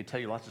wish I could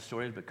tell you lots of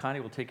stories, but Connie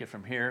will take it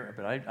from here.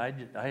 But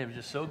I am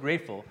just so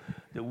grateful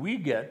that we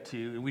get to,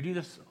 and we do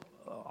this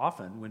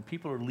often, when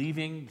people are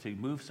leaving to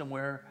move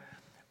somewhere,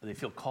 or they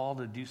feel called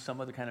to do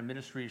some other kind of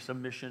ministry,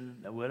 some mission,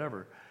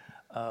 whatever,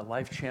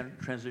 life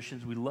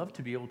transitions, we love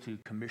to be able to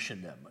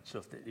commission them.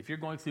 So if you're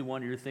going through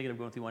one, or you're thinking of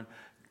going through one,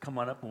 come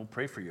on up and we'll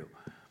pray for you.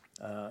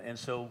 And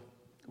so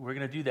we're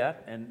going to do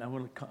that, and I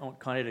want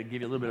Connie to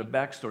give you a little bit of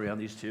backstory on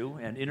these two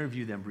and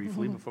interview them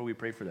briefly before we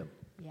pray for them.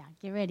 Yeah,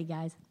 get ready,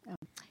 guys. Oh,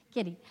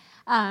 kidding.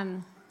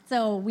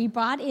 So we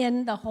brought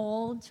in the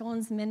whole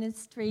children's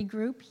ministry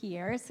group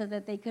here so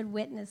that they could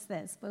witness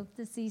this, both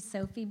to see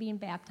Sophie being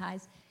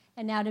baptized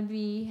and now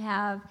to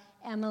have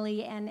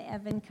Emily and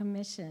Evan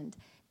commissioned.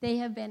 They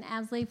have been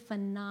absolutely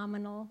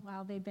phenomenal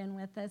while they've been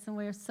with us, and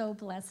we're so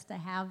blessed to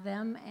have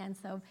them, and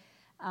so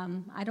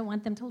I don't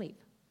want them to leave.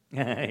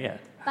 Yeah.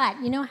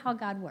 But you know how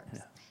God works.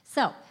 Yeah.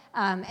 So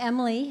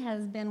Emily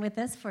has been with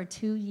us for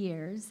 2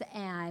 years,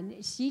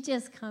 and she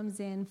just comes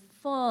in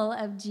full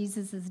of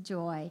Jesus'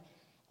 joy.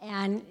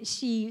 And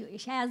she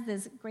has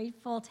this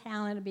grateful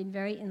talent of being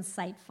very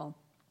insightful.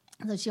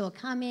 So she'll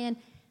come in,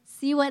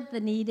 see what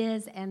the need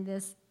is, and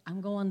I'm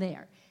going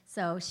there.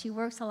 So she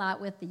works a lot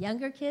with the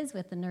younger kids,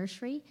 with the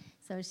nursery.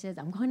 So she says,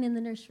 I'm going in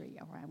the nursery,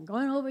 or I'm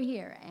going over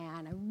here.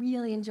 And I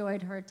really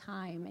enjoyed her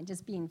time and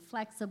just being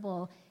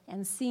flexible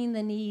and seeing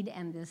the need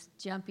and just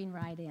jumping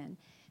right in.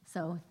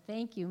 So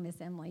thank you,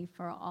 Miss Emily,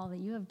 for all that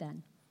you have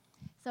done.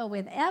 So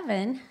with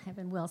Evan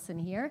Wilson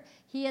here,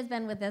 he has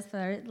been with us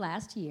for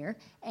last year,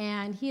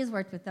 and he has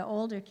worked with the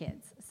older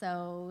kids.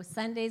 So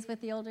Sundays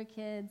with the older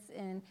kids,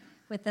 and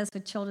with us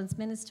with children's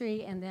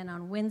ministry, and then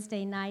on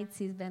Wednesday nights,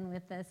 he's been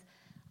with us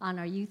on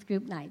our youth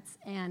group nights.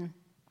 And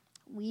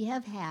we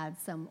have had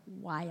some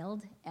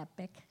wild,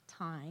 epic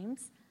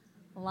times.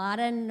 A lot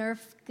of Nerf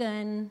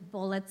gun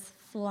bullets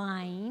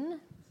flying.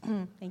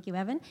 Thank you,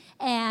 Evan.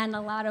 And a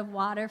lot of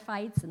water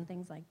fights and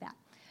things like that.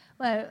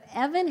 Well,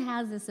 Evan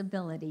has this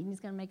ability, and he's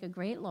going to make a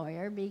great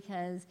lawyer,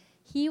 because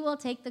he will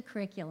take the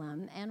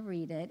curriculum and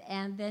read it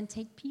and then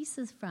take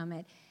pieces from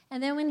it.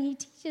 And then when he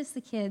teaches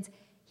the kids,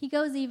 he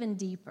goes even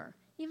deeper,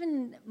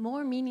 even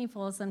more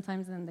meaningful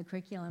sometimes than the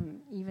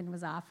curriculum even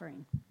was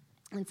offering.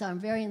 And so I'm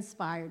very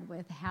inspired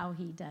with how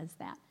he does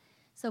that.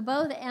 So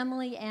both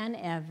Emily and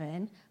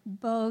Evan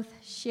both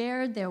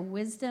shared their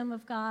wisdom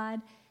of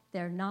God,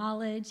 their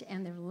knowledge,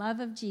 and their love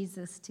of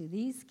Jesus to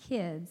these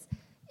kids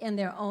in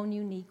their own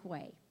unique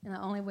way, in the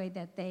only way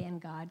that they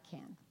and God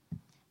can.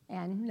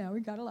 And now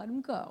we got to let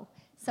them go.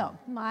 So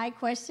my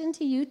question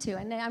to you two,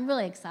 and I'm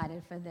really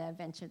excited for the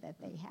adventure that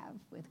they have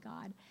with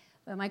God,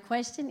 but my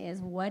question is,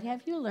 what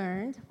have you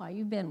learned while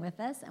you've been with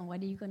us, and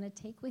what are you going to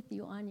take with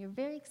you on your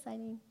very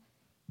exciting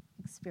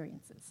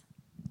experiences?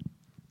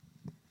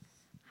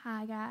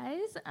 Hi,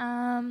 guys.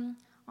 On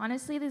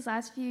honestly, these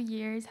last few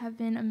years have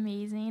been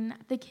amazing.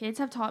 The kids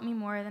have taught me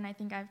more than I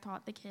think I've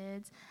taught the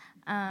kids.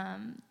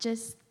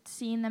 Just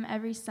seeing them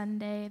every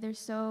Sunday, they're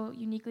so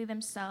uniquely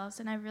themselves,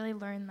 and I've really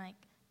learned, like,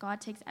 God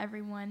takes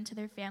everyone to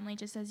their family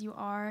just as you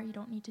are. You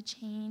don't need to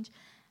change.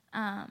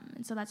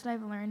 And so that's what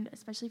I've learned,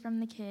 especially from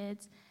the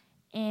kids.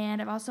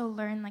 And I've also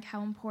learned, like,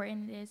 how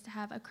important it is to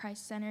have a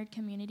Christ-centered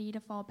community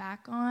to fall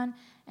back on.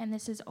 And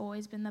this has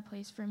always been the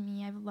place for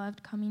me. I've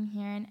loved coming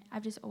here, and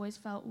I've just always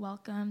felt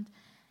welcomed.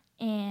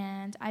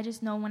 And I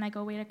just know when I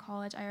go away to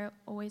college, I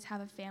always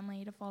have a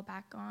family to fall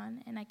back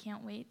on. And I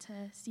can't wait to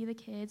see the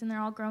kids, and they're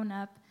all grown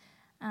up,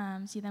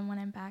 see them when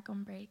I'm back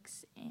on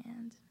breaks.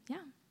 And, yeah.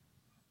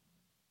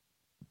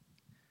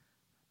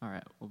 All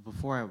right. Well,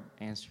 before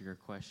I answer your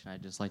question,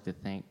 I'd just like to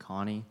thank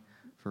Connie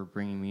for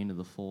bringing me into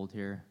the fold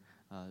here.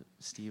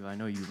 Steve, I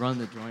know you run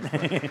the joint.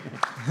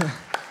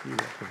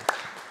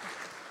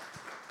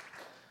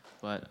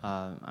 But,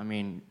 I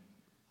mean,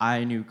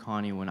 I knew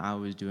Connie when I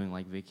was doing,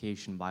 like,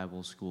 vacation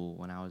Bible school,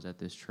 when I was at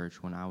this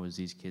church, when I was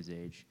these kids'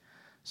 age.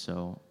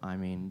 So, I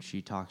mean,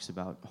 she talks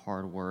about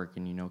hard work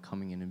and, you know,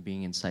 coming in and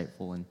being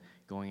insightful and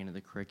going into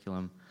the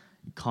curriculum.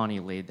 Connie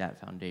laid that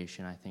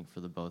foundation, I think,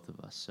 for the both of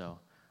us. So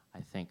I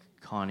think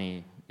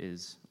Connie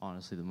is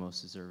honestly the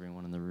most deserving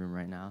one in the room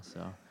right now.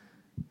 So,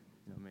 you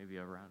know, maybe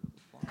a round of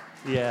applause.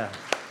 Yeah.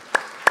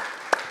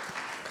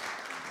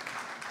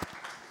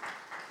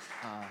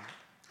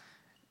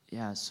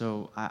 Yeah,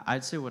 so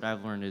I'd say what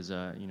I've learned is,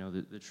 you know,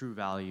 the true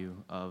value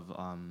of,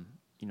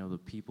 you know, the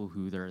people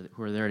who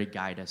are there to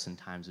guide us in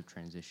times of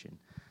transition.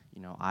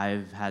 You know,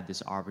 I've had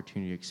this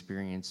opportunity to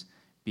experience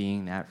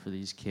being that for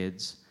these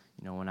kids.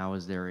 You know, when I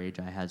was their age,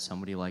 I had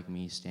somebody like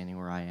me standing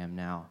where I am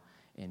now,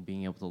 and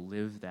being able to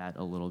live that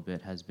a little bit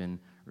has been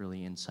really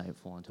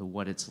insightful into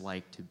what it's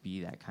like to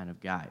be that kind of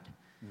guide.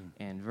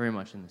 And very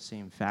much in the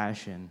same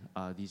fashion,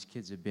 these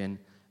kids have been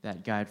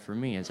that guide for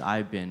me as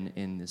I've been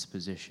in this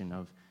position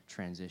of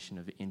transition,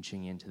 of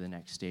inching into the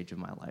next stage of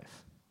my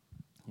life.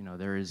 You know,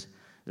 there is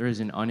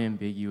an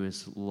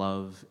unambiguous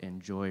love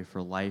and joy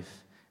for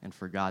life and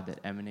for God that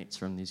emanates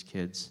from these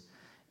kids.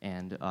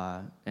 And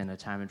in a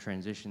time of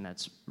transition,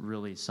 that's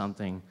really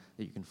something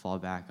that you can fall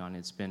back on.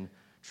 It's been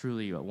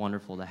truly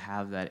wonderful to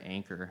have that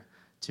anchor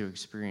to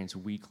experience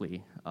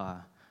weekly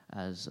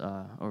as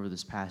over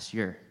this past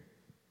year.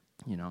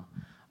 You know,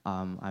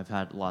 I've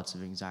had lots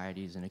of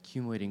anxieties and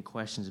accumulating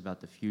questions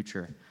about the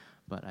future,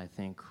 but I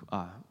think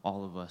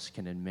all of us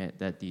can admit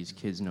that these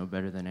kids know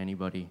better than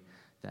anybody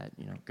that,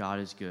 you know, God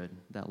is good,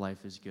 that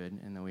life is good,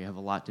 and that we have a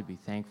lot to be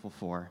thankful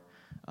for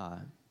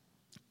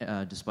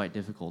despite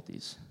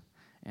difficulties.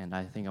 And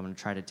I think I'm going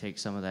to try to take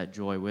some of that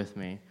joy with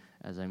me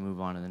as I move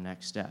on to the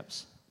next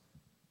steps.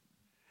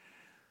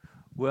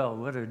 Well,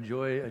 what a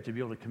joy to be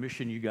able to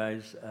commission you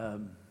guys.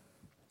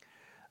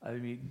 I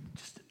mean,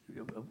 just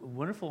a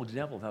wonderful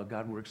example of how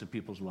God works in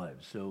people's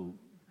lives. So,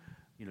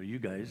 you know, you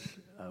guys,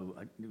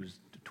 it was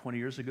 20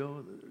 years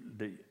ago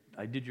that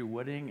I did your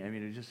wedding. I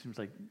mean, it just seems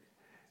like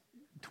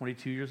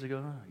 22 years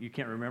ago. You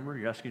can't remember?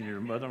 You're asking your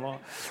mother-in-law?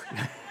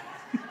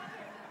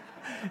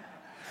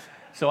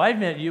 So I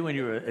met you when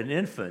you were an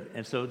infant,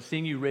 and so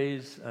seeing you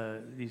raise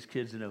these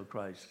kids to know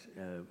Christ,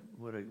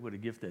 what a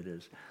gift that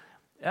is.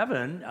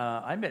 Evan,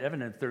 I met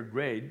Evan in third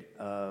grade.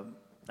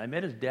 I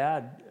met his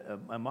dad,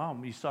 my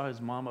mom. You saw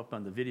his mom up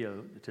on the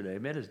video today. I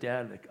met his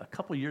dad a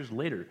couple years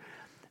later.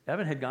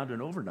 Evan had gone to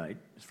an overnight,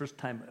 his first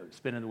time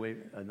spending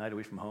a night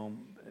away from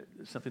home,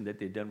 something that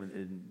they'd done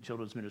in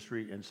children's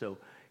ministry. And so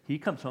he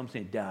comes home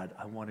saying, "Dad,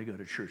 I want to go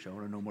to church. I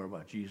want to know more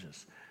about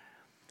Jesus."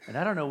 And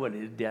I don't know what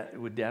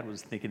Dad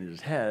was thinking in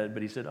his head,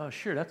 but he said, "Oh,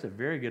 sure, that's a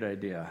very good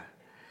idea."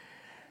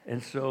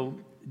 And so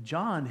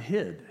John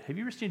hid. Have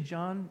you ever seen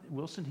John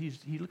Wilson?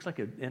 He looks like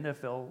an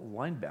NFL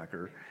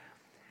linebacker.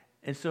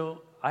 And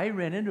so I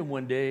ran into him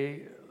one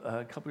day,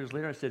 a couple years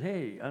later. I said,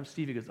 "Hey, I'm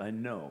Steve." He goes, "I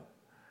know.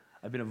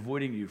 I've been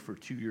avoiding you for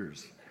 2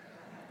 years."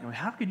 I mean,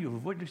 how could you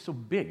avoid me so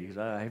big? Because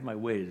I have my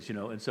ways, you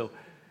know. And so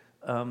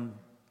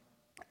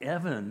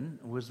Evan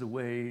was the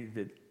way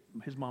that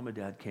his mom and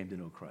dad came to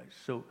know Christ.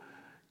 So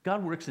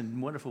God works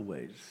in wonderful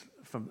ways,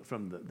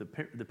 from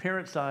the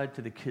parent side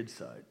to the kid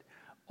side.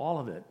 All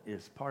of it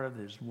is part of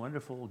this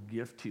wonderful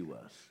gift to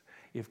us.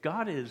 If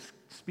God is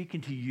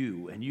speaking to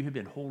you and you have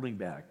been holding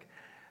back,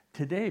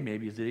 today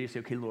maybe is the day you say,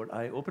 "Okay, Lord,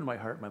 I open my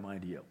heart and my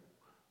mind to you.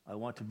 I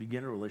want to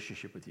begin a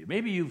relationship with you."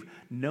 Maybe you've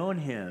known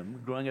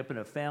him growing up in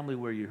a family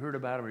where you heard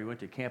about him or you went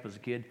to camp as a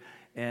kid,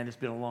 and it's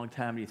been a long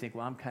time, and you think,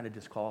 "Well, I'm kind of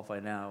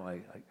disqualified now."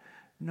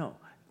 No,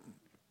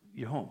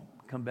 you're home.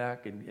 Come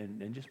back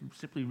and just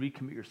simply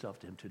recommit yourself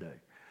to him today.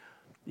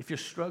 If you're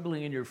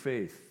struggling in your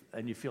faith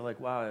and you feel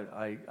like, "Wow,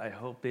 I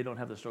hope they don't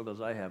have the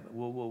struggles I have."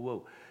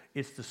 Whoa.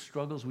 It's the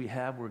struggles we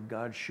have where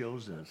God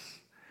shows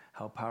us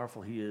how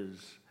powerful he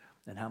is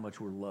and how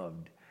much we're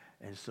loved.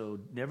 And so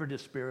never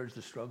disparage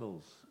the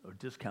struggles or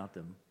discount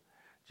them.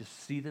 Just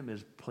see them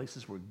as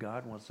places where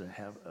God wants to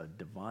have a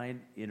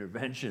divine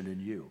intervention in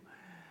you.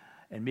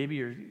 And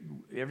maybe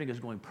everything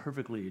is going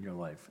perfectly in your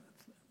life.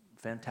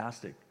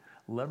 Fantastic.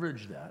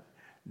 Leverage that.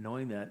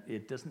 knowing that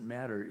it doesn't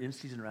matter in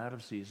season or out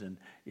of season,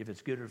 if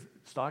it's good or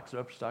stocks are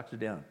up, stocks are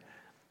down.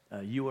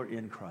 You are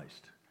in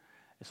Christ.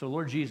 And so,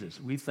 Lord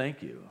Jesus, we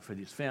thank you for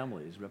these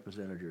families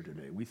represented here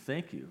today. We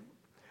thank you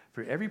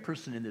for every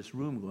person in this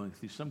room going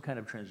through some kind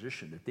of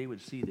transition, that they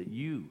would see that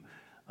you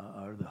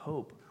are the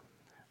hope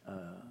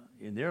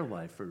in their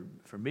life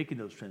for making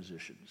those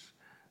transitions.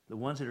 The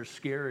ones that are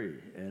scary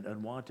and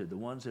unwanted, the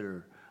ones that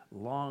are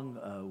long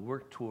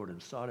worked toward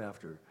and sought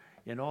after.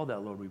 In all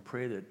that, Lord, we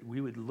pray that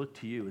we would look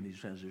to you in these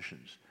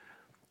transitions.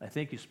 I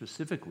thank you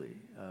specifically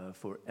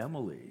for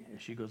Emily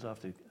as she goes off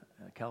to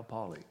Cal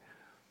Poly.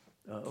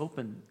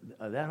 Open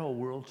that whole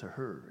world to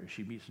her as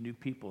she meets new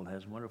people and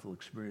has wonderful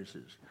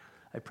experiences.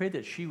 I pray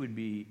that she would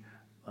be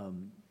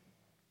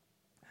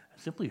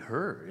simply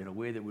her in a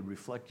way that would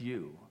reflect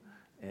you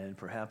and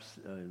perhaps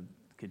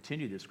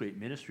continue this great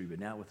ministry, but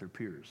now with her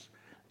peers.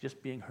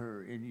 Just being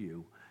her in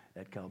you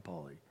at Cal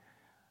Poly.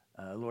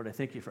 Lord, I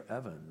thank you for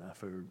Evan,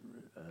 for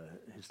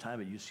his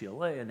time at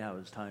UCLA and now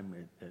his time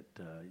at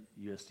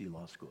USD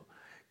Law School.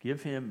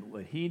 Give him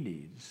what he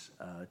needs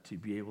to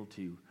be able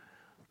to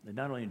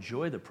not only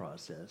enjoy the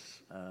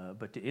process,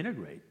 but to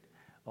integrate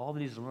all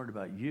that he's learned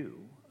about you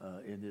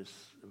in this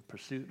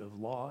pursuit of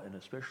law, and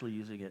especially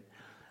using it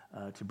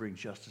to bring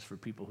justice for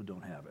people who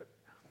don't have it.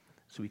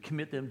 So we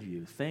commit them to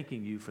you,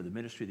 thanking you for the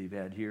ministry they've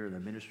had here and the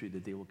ministry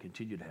that they will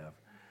continue to have.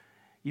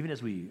 Even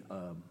as we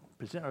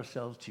present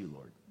ourselves to you,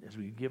 Lord, as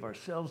we give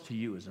ourselves to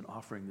you as an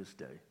offering this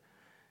day.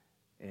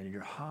 And in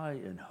your high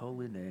and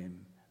holy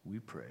name we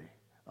pray.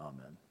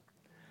 Amen.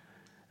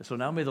 And so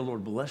now may the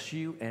Lord bless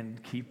you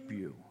and keep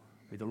you.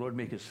 May the Lord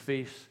make his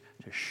face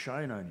to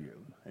shine on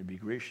you and be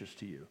gracious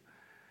to you.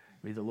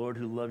 May the Lord,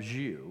 who loves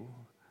you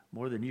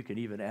more than you can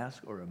even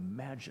ask or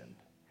imagine,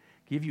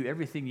 give you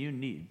everything you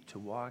need to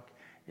walk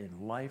in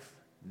life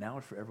now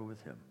and forever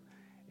with him.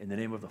 In the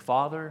name of the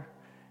Father,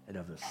 and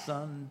of the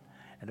Son,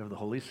 and of the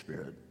Holy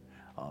Spirit.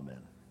 Amen.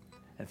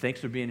 And thanks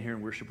for being here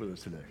and worship with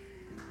us today.